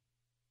missionary.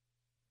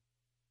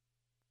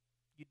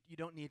 You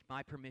don't need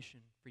my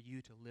permission for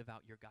you to live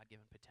out your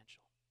God-given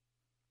potential.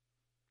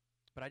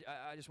 But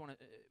I just want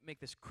to make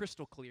this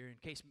crystal clear in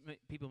case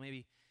people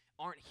maybe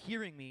aren't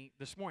hearing me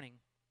this morning.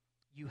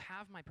 You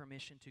have my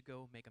permission to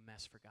go make a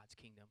mess for God's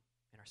kingdom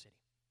in our city.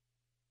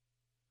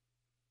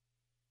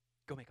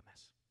 Go make a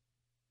mess.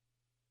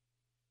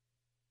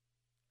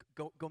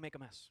 Go make a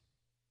mess.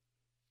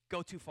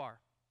 Go too far.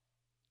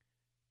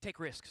 Take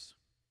risks.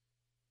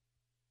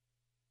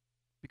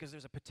 Because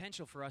there's a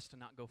potential for us to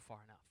not go far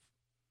enough.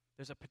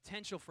 There's a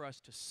potential for us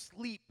to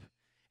sleep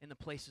in the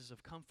places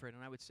of comfort.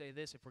 And I would say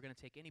this, if we're going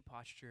to take any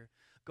posture,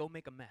 go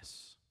make a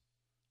mess.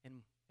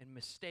 And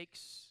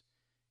mistakes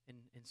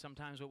and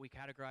sometimes what we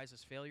categorize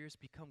as failures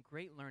become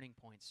great learning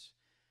points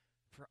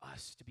for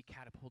us to be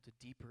catapulted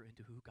deeper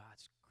into who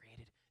God's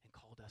created and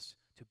called us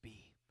to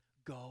be.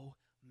 Go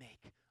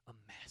make a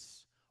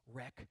mess.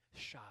 Wreck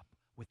shop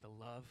with the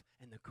love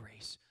and the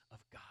grace of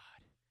God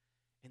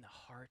in the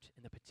heart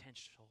and the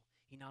potential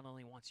He not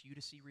only wants you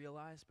to see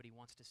realized, but He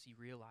wants to see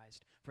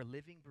realized for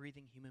living,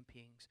 breathing human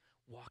beings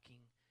walking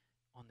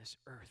on this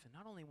earth. And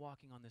not only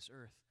walking on this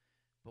earth,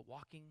 but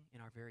walking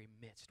in our very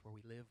midst where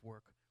we live,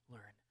 work,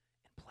 learn,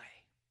 and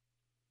play.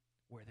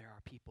 Where there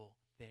are people,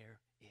 there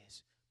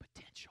is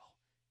potential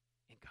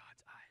in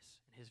God's eyes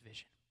and His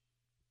vision.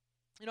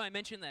 You know, I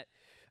mentioned that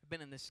I've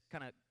been in this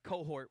kind of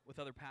cohort with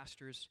other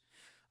pastors.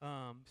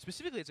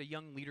 Specifically, it's a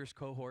young leaders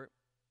cohort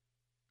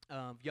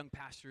of young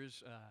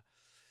pastors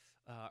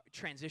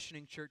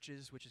transitioning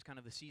churches, which is kind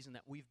of the season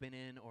that we've been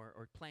in,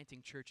 or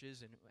planting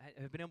churches, and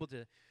have been able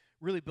to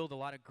really build a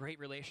lot of great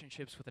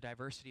relationships with a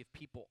diversity of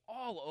people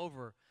all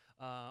over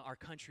our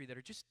country that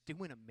are just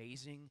doing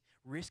amazing,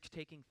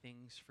 risk-taking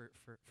things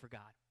for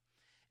God.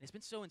 And it's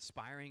been so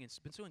inspiring, it's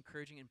been so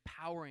encouraging,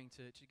 empowering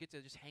to get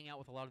to just hang out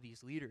with a lot of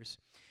these leaders.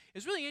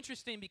 It's really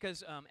interesting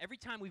because every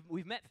time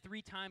we've met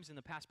 3 times in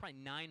the past probably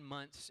 9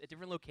 months at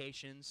different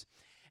locations.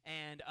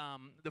 And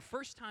the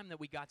first time that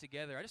we got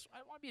together, I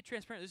want to be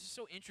transparent. This is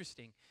so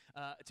interesting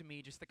to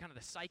me, just the kind of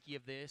the psyche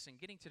of this, and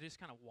getting to just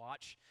kind of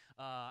watch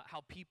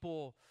how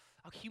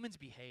humans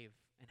behave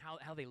and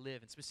how they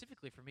live, and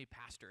specifically for me,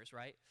 pastors,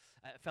 right?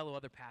 Fellow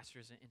other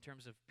pastors in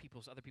terms of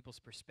other people's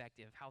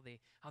perspective, how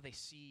they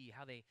see,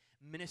 how they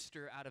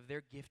minister out of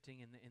their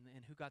gifting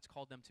and who God's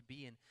called them to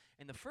be.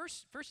 And the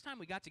first time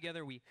we got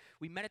together, we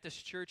met at this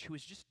church who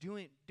was just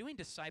doing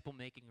disciple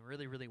making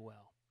really, really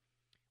well.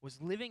 Was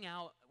living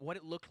out what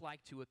it looked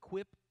like to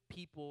equip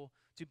people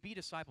to be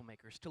disciple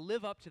makers, to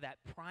live up to that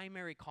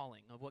primary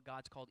calling of what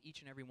God's called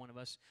each and every one of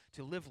us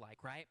to live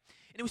like, right?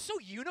 And it was so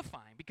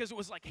unifying because it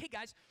was like, hey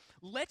guys,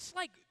 let's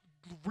like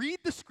read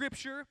the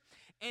scripture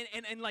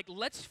and like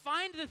let's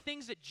find the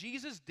things that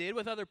Jesus did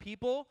with other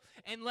people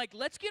and like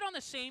let's get on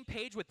the same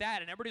page with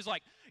that. And everybody's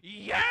like,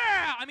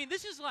 yeah! I mean,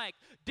 this is like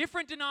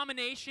different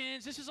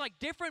denominations, this is like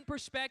different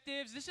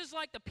perspectives, this is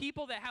like the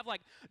people that have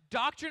like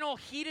doctrinal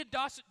heated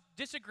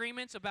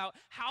disagreements about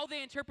how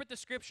they interpret the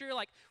scripture.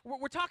 Like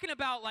we're talking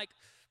about like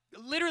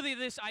literally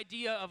this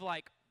idea of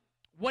like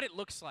what it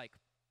looks like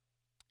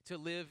to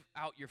live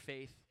out your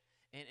faith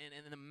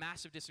and the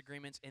massive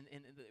disagreements. And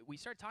we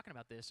started talking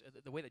about this,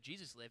 the way that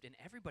Jesus lived, and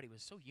everybody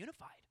was so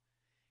unified.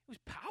 It was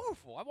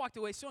powerful. I walked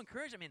away so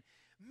encouraged. I mean,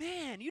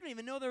 man, you didn't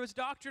even know there was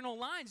doctrinal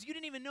lines. You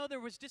didn't even know there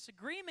was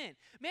disagreement.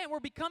 Man, we're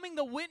becoming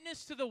the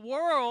witness to the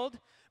world,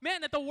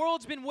 man, that the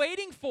world's been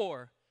waiting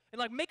for. And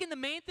like making the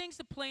main things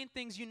the plain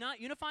things,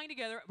 unifying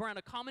together around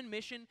a common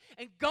mission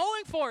and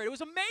going for it. It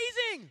was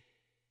amazing.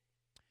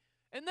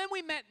 And then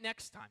we met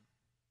next time.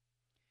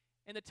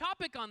 And the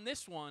topic on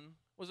this one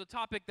was a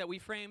topic that we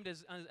framed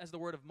as the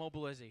word of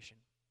mobilization.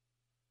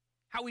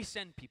 How we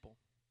send people.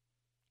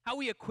 How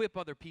we equip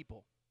other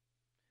people.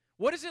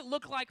 What does it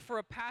look like for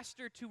a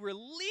pastor to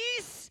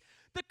release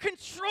the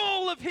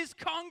control of his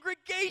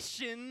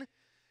congregation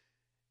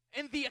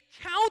and the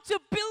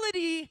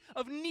accountability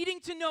of needing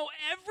to know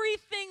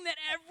everything that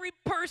every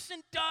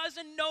person does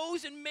and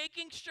knows, and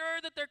making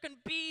sure that there can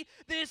be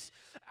this,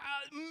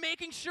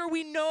 making sure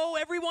we know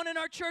everyone in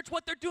our church,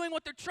 what they're doing,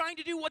 what they're trying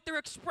to do, what they're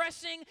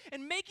expressing,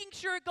 and making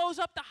sure it goes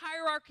up the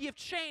hierarchy of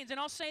chains. And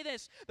I'll say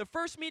this, the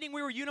first meeting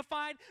we were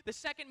unified, the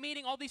second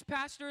meeting, all these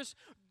pastors,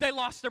 they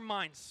lost their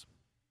minds.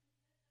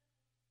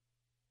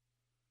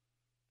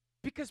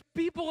 Because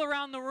people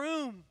around the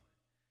room,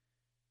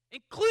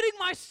 including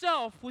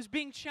myself, was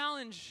being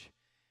challenged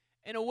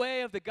in a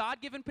way of the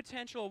God-given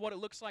potential of what it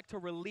looks like to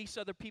release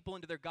other people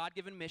into their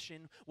God-given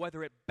mission,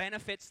 whether it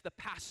benefits the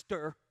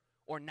pastor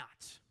or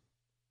not.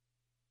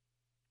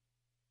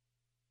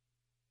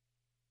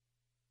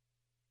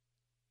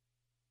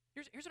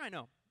 Here's what I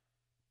know.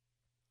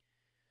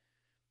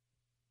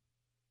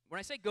 When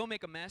I say go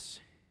make a mess,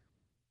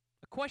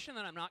 a question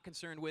that I'm not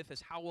concerned with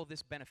is how will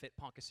this benefit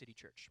Ponca City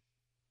Church?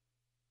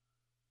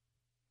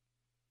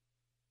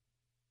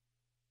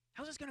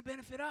 How's this going to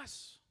benefit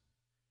us?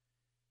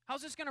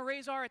 How's this going to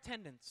raise our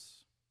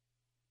attendance?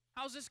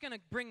 How's this going to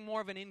bring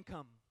more of an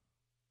income?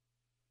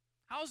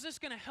 How's this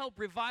going to help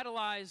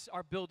revitalize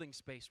our building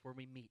space where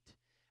we meet?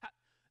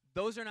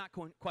 Those are not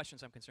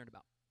questions I'm concerned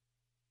about.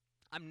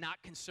 I'm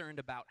not concerned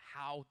about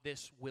how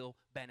this will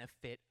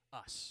benefit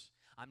us.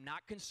 I'm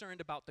not concerned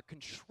about the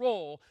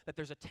control that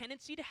there's a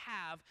tendency to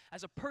have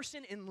as a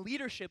person in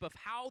leadership of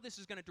how this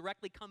is going to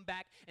directly come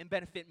back and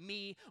benefit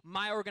me,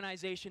 my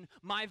organization,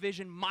 my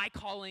vision, my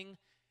calling,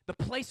 the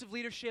place of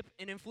leadership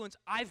and influence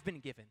I've been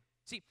given.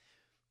 See,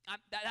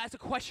 that's a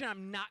question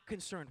I'm not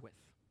concerned with.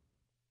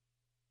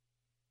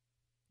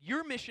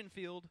 Your mission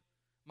field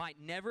might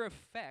never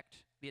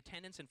affect the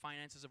attendance and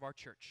finances of our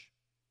church,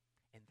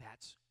 and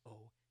that's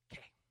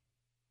okay.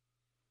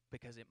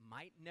 Because it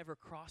might never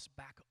cross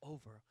back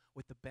over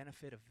with the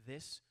benefit of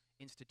this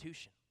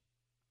institution.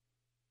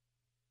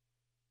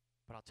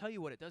 But I'll tell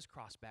you what it does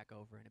cross back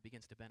over and it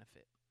begins to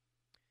benefit.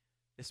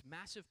 This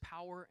massive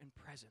power and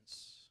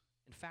presence,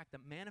 in fact, the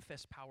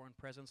manifest power and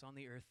presence on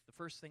the earth, the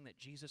first thing that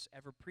Jesus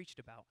ever preached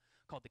about,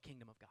 called the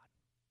kingdom of God.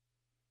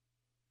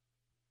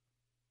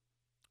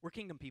 We're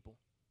kingdom people.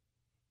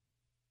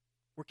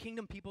 We're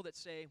kingdom people that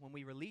say when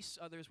we release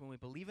others, when we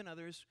believe in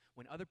others,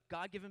 when other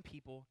God-given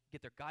people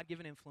get their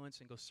God-given influence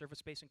and go service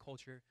space and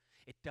culture,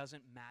 it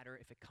doesn't matter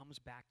if it comes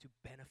back to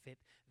benefit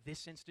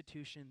this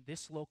institution,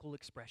 this local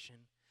expression.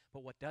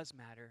 But what does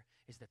matter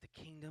is that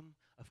the kingdom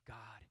of God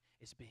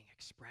is being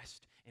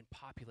expressed and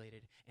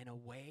populated in a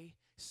way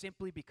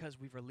simply because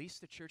we've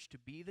released the church to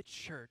be the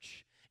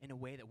church in a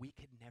way that we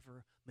could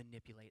never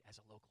manipulate as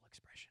a local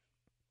expression.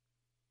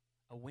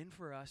 A win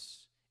for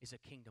us is a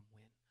kingdom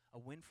win. A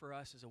win for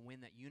us is a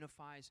win that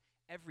unifies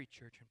every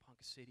church in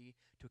Ponca City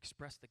to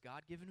express the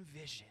God-given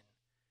vision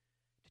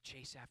to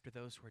chase after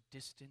those who are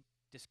distant,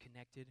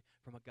 disconnected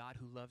from a God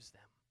who loves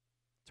them,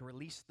 to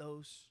release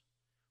those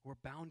who are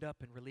bound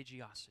up in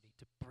religiosity,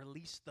 to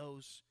release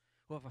those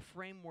who have a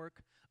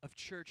framework of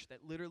church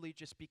that literally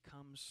just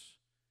becomes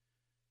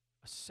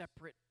a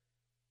separate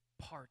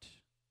part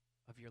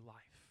of your life.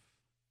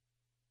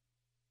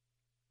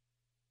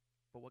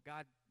 But what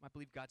I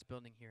believe God's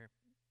building here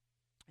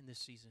in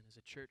this season is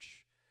a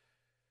church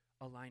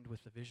aligned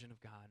with the vision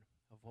of God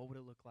of what would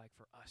it look like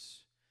for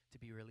us to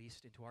be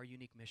released into our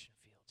unique mission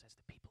fields as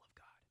the people of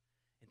God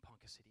in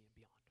Ponca City and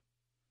beyond.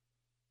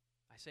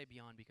 I say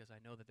beyond because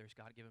I know that there's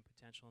God-given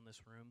potential in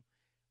this room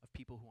of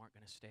people who aren't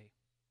going to stay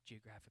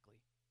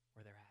geographically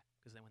where they're at.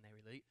 Because then when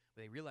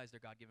they realize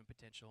their God-given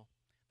potential,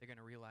 they're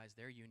going to realize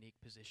their unique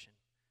position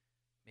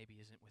maybe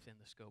isn't within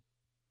the scope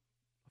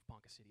of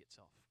Ponca City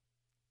itself.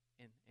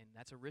 And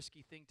that's a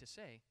risky thing to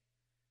say,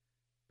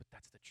 but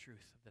that's the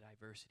truth of the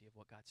diversity of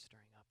what God's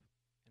stirring up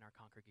in our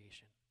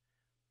congregation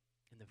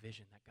and the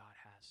vision that God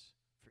has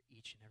for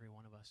each and every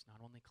one of us, not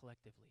only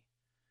collectively,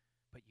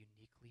 but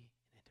uniquely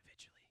and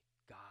individually.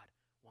 God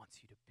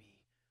wants you to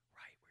be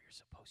right where you're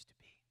supposed to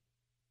be.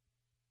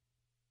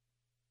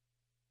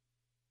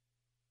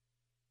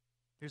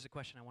 Here's a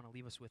question I want to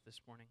leave us with this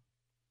morning.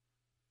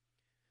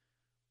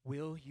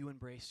 Will you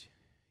embrace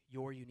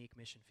your unique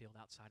mission field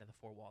outside of the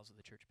four walls of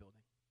the church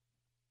building?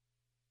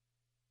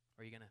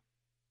 Or are you going to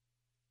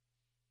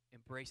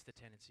embrace the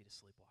tendency to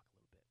sleepwalk a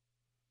little bit?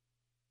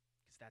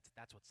 Because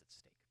that's what's at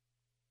stake.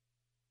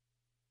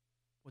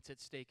 What's at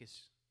stake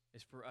is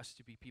for us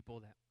to be people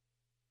that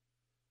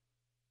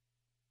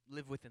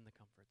live within the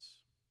comforts.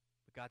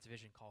 But God's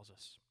vision calls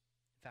us.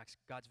 In fact,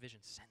 God's vision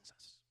sends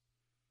us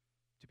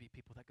to be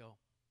people that go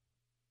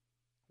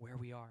where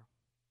we are,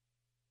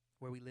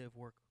 where we live,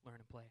 work, learn,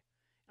 and play.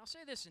 And I'll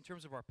say this in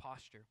terms of our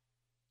posture.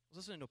 I was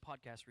listening to a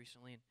podcast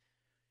recently, and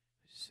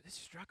this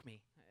struck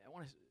me. I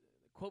want to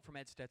quote from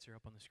Ed Stetzer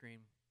up on the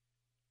screen.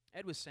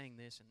 Ed was saying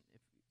this, and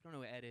if you don't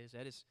know who Ed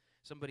is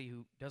somebody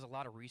who does a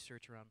lot of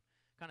research around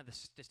kind of the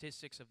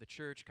statistics of the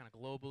church, kind of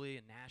globally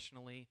and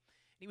nationally.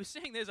 And he was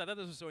saying this, I thought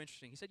this was so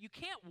interesting. He said, you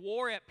can't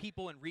war at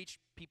people and reach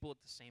people at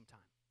the same time.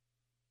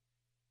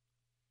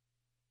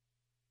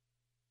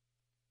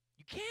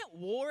 You can't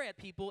war at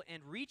people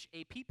and reach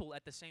a people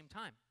at the same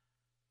time.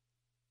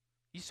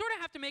 You sort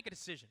of have to make a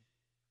decision.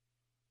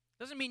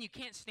 Doesn't mean you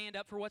can't stand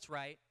up for what's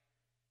right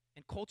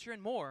and culture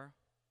and more,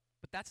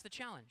 but that's the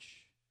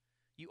challenge.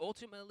 You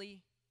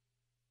ultimately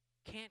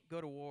can't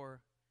go to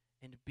war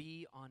and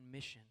be on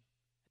mission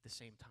at the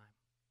same time.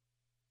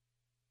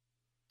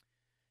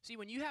 See,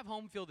 when you have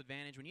home field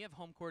advantage, when you have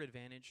home court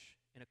advantage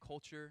in a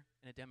culture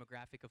and a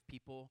demographic of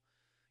people,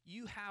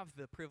 you have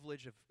the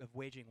privilege of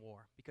waging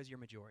war because you're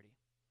majority.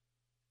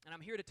 And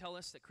I'm here to tell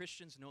us that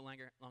Christians no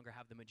longer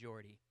have the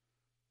majority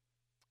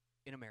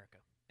in America,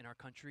 in our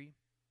country,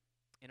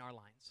 in our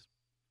lines,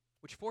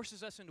 which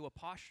forces us into a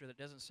posture that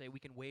doesn't say we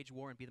can wage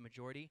war and be the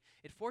majority.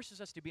 It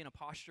forces us to be in a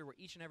posture where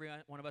each and every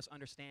one of us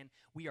understand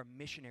we are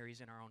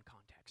missionaries in our own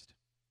context.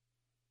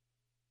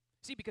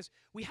 See, because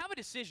we have a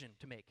decision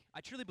to make.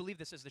 I truly believe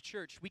this as the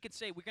church. We could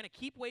say we're going to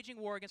keep waging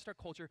war against our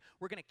culture.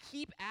 We're going to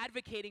keep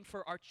advocating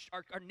for our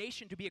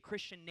nation to be a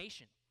Christian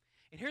nation.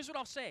 And here's what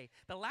I'll say.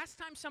 The last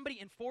time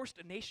somebody enforced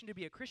a nation to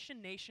be a Christian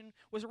nation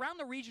was around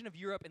the region of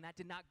Europe, and that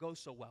did not go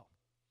so well.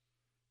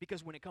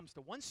 Because when it comes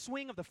to one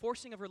swing of the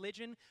forcing of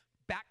religion,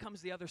 back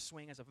comes the other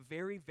swing as a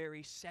very,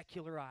 very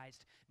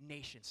secularized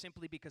nation,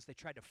 simply because they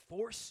tried to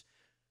force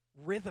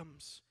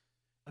rhythms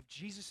of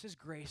Jesus'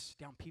 grace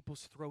down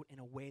people's throat in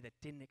a way that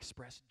didn't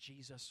express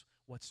Jesus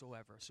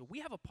whatsoever. So we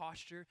have a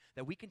posture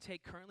that we can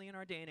take currently in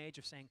our day and age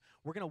of saying,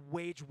 we're going to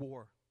wage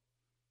war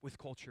with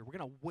culture. We're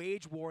going to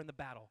wage war in the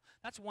battle.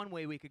 That's one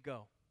way we could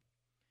go.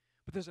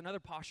 But there's another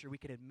posture we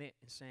could admit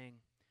in saying,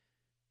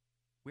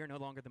 we are no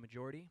longer the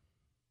majority,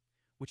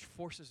 which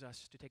forces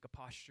us to take a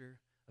posture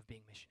of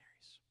being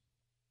missionaries.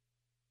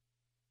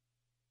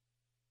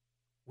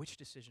 Which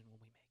decision will we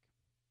make?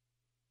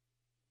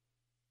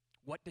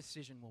 What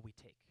decision will we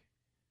take?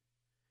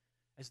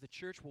 As the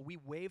church, will we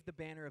wave the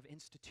banner of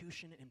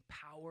institution and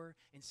power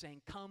in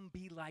saying, come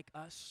be like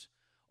us?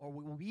 Or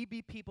will we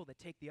be people that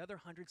take the other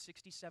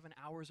 167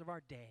 hours of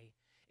our day,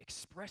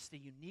 express the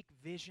unique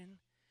vision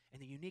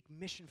and the unique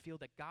mission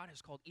field that God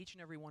has called each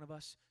and every one of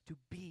us to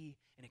be,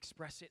 and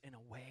express it in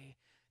a way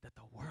that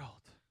the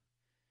world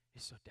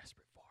is so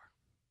desperate for?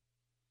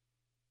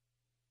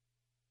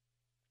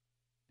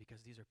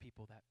 Because these are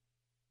people that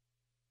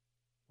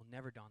will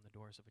never don the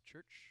doors of a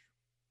church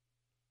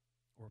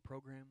or a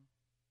program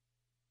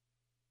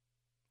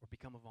or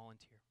become a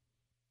volunteer.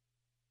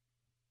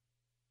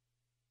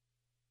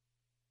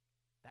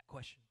 That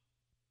question,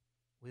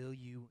 will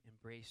you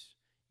embrace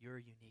your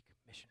unique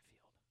mission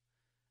field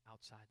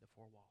outside the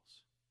four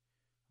walls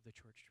of the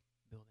church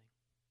building?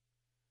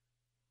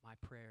 My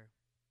prayer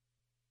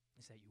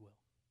is that you will.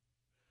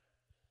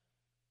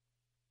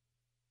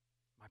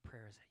 My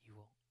prayer is that you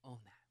will own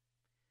that.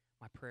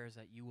 My prayer is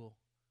that you will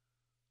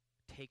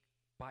take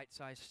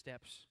bite-sized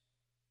steps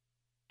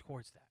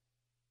towards that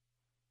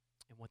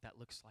and what that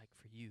looks like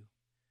for you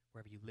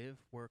wherever you live,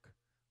 work,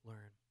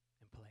 learn,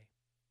 and play.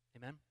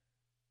 Amen?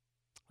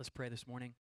 Let's pray this morning.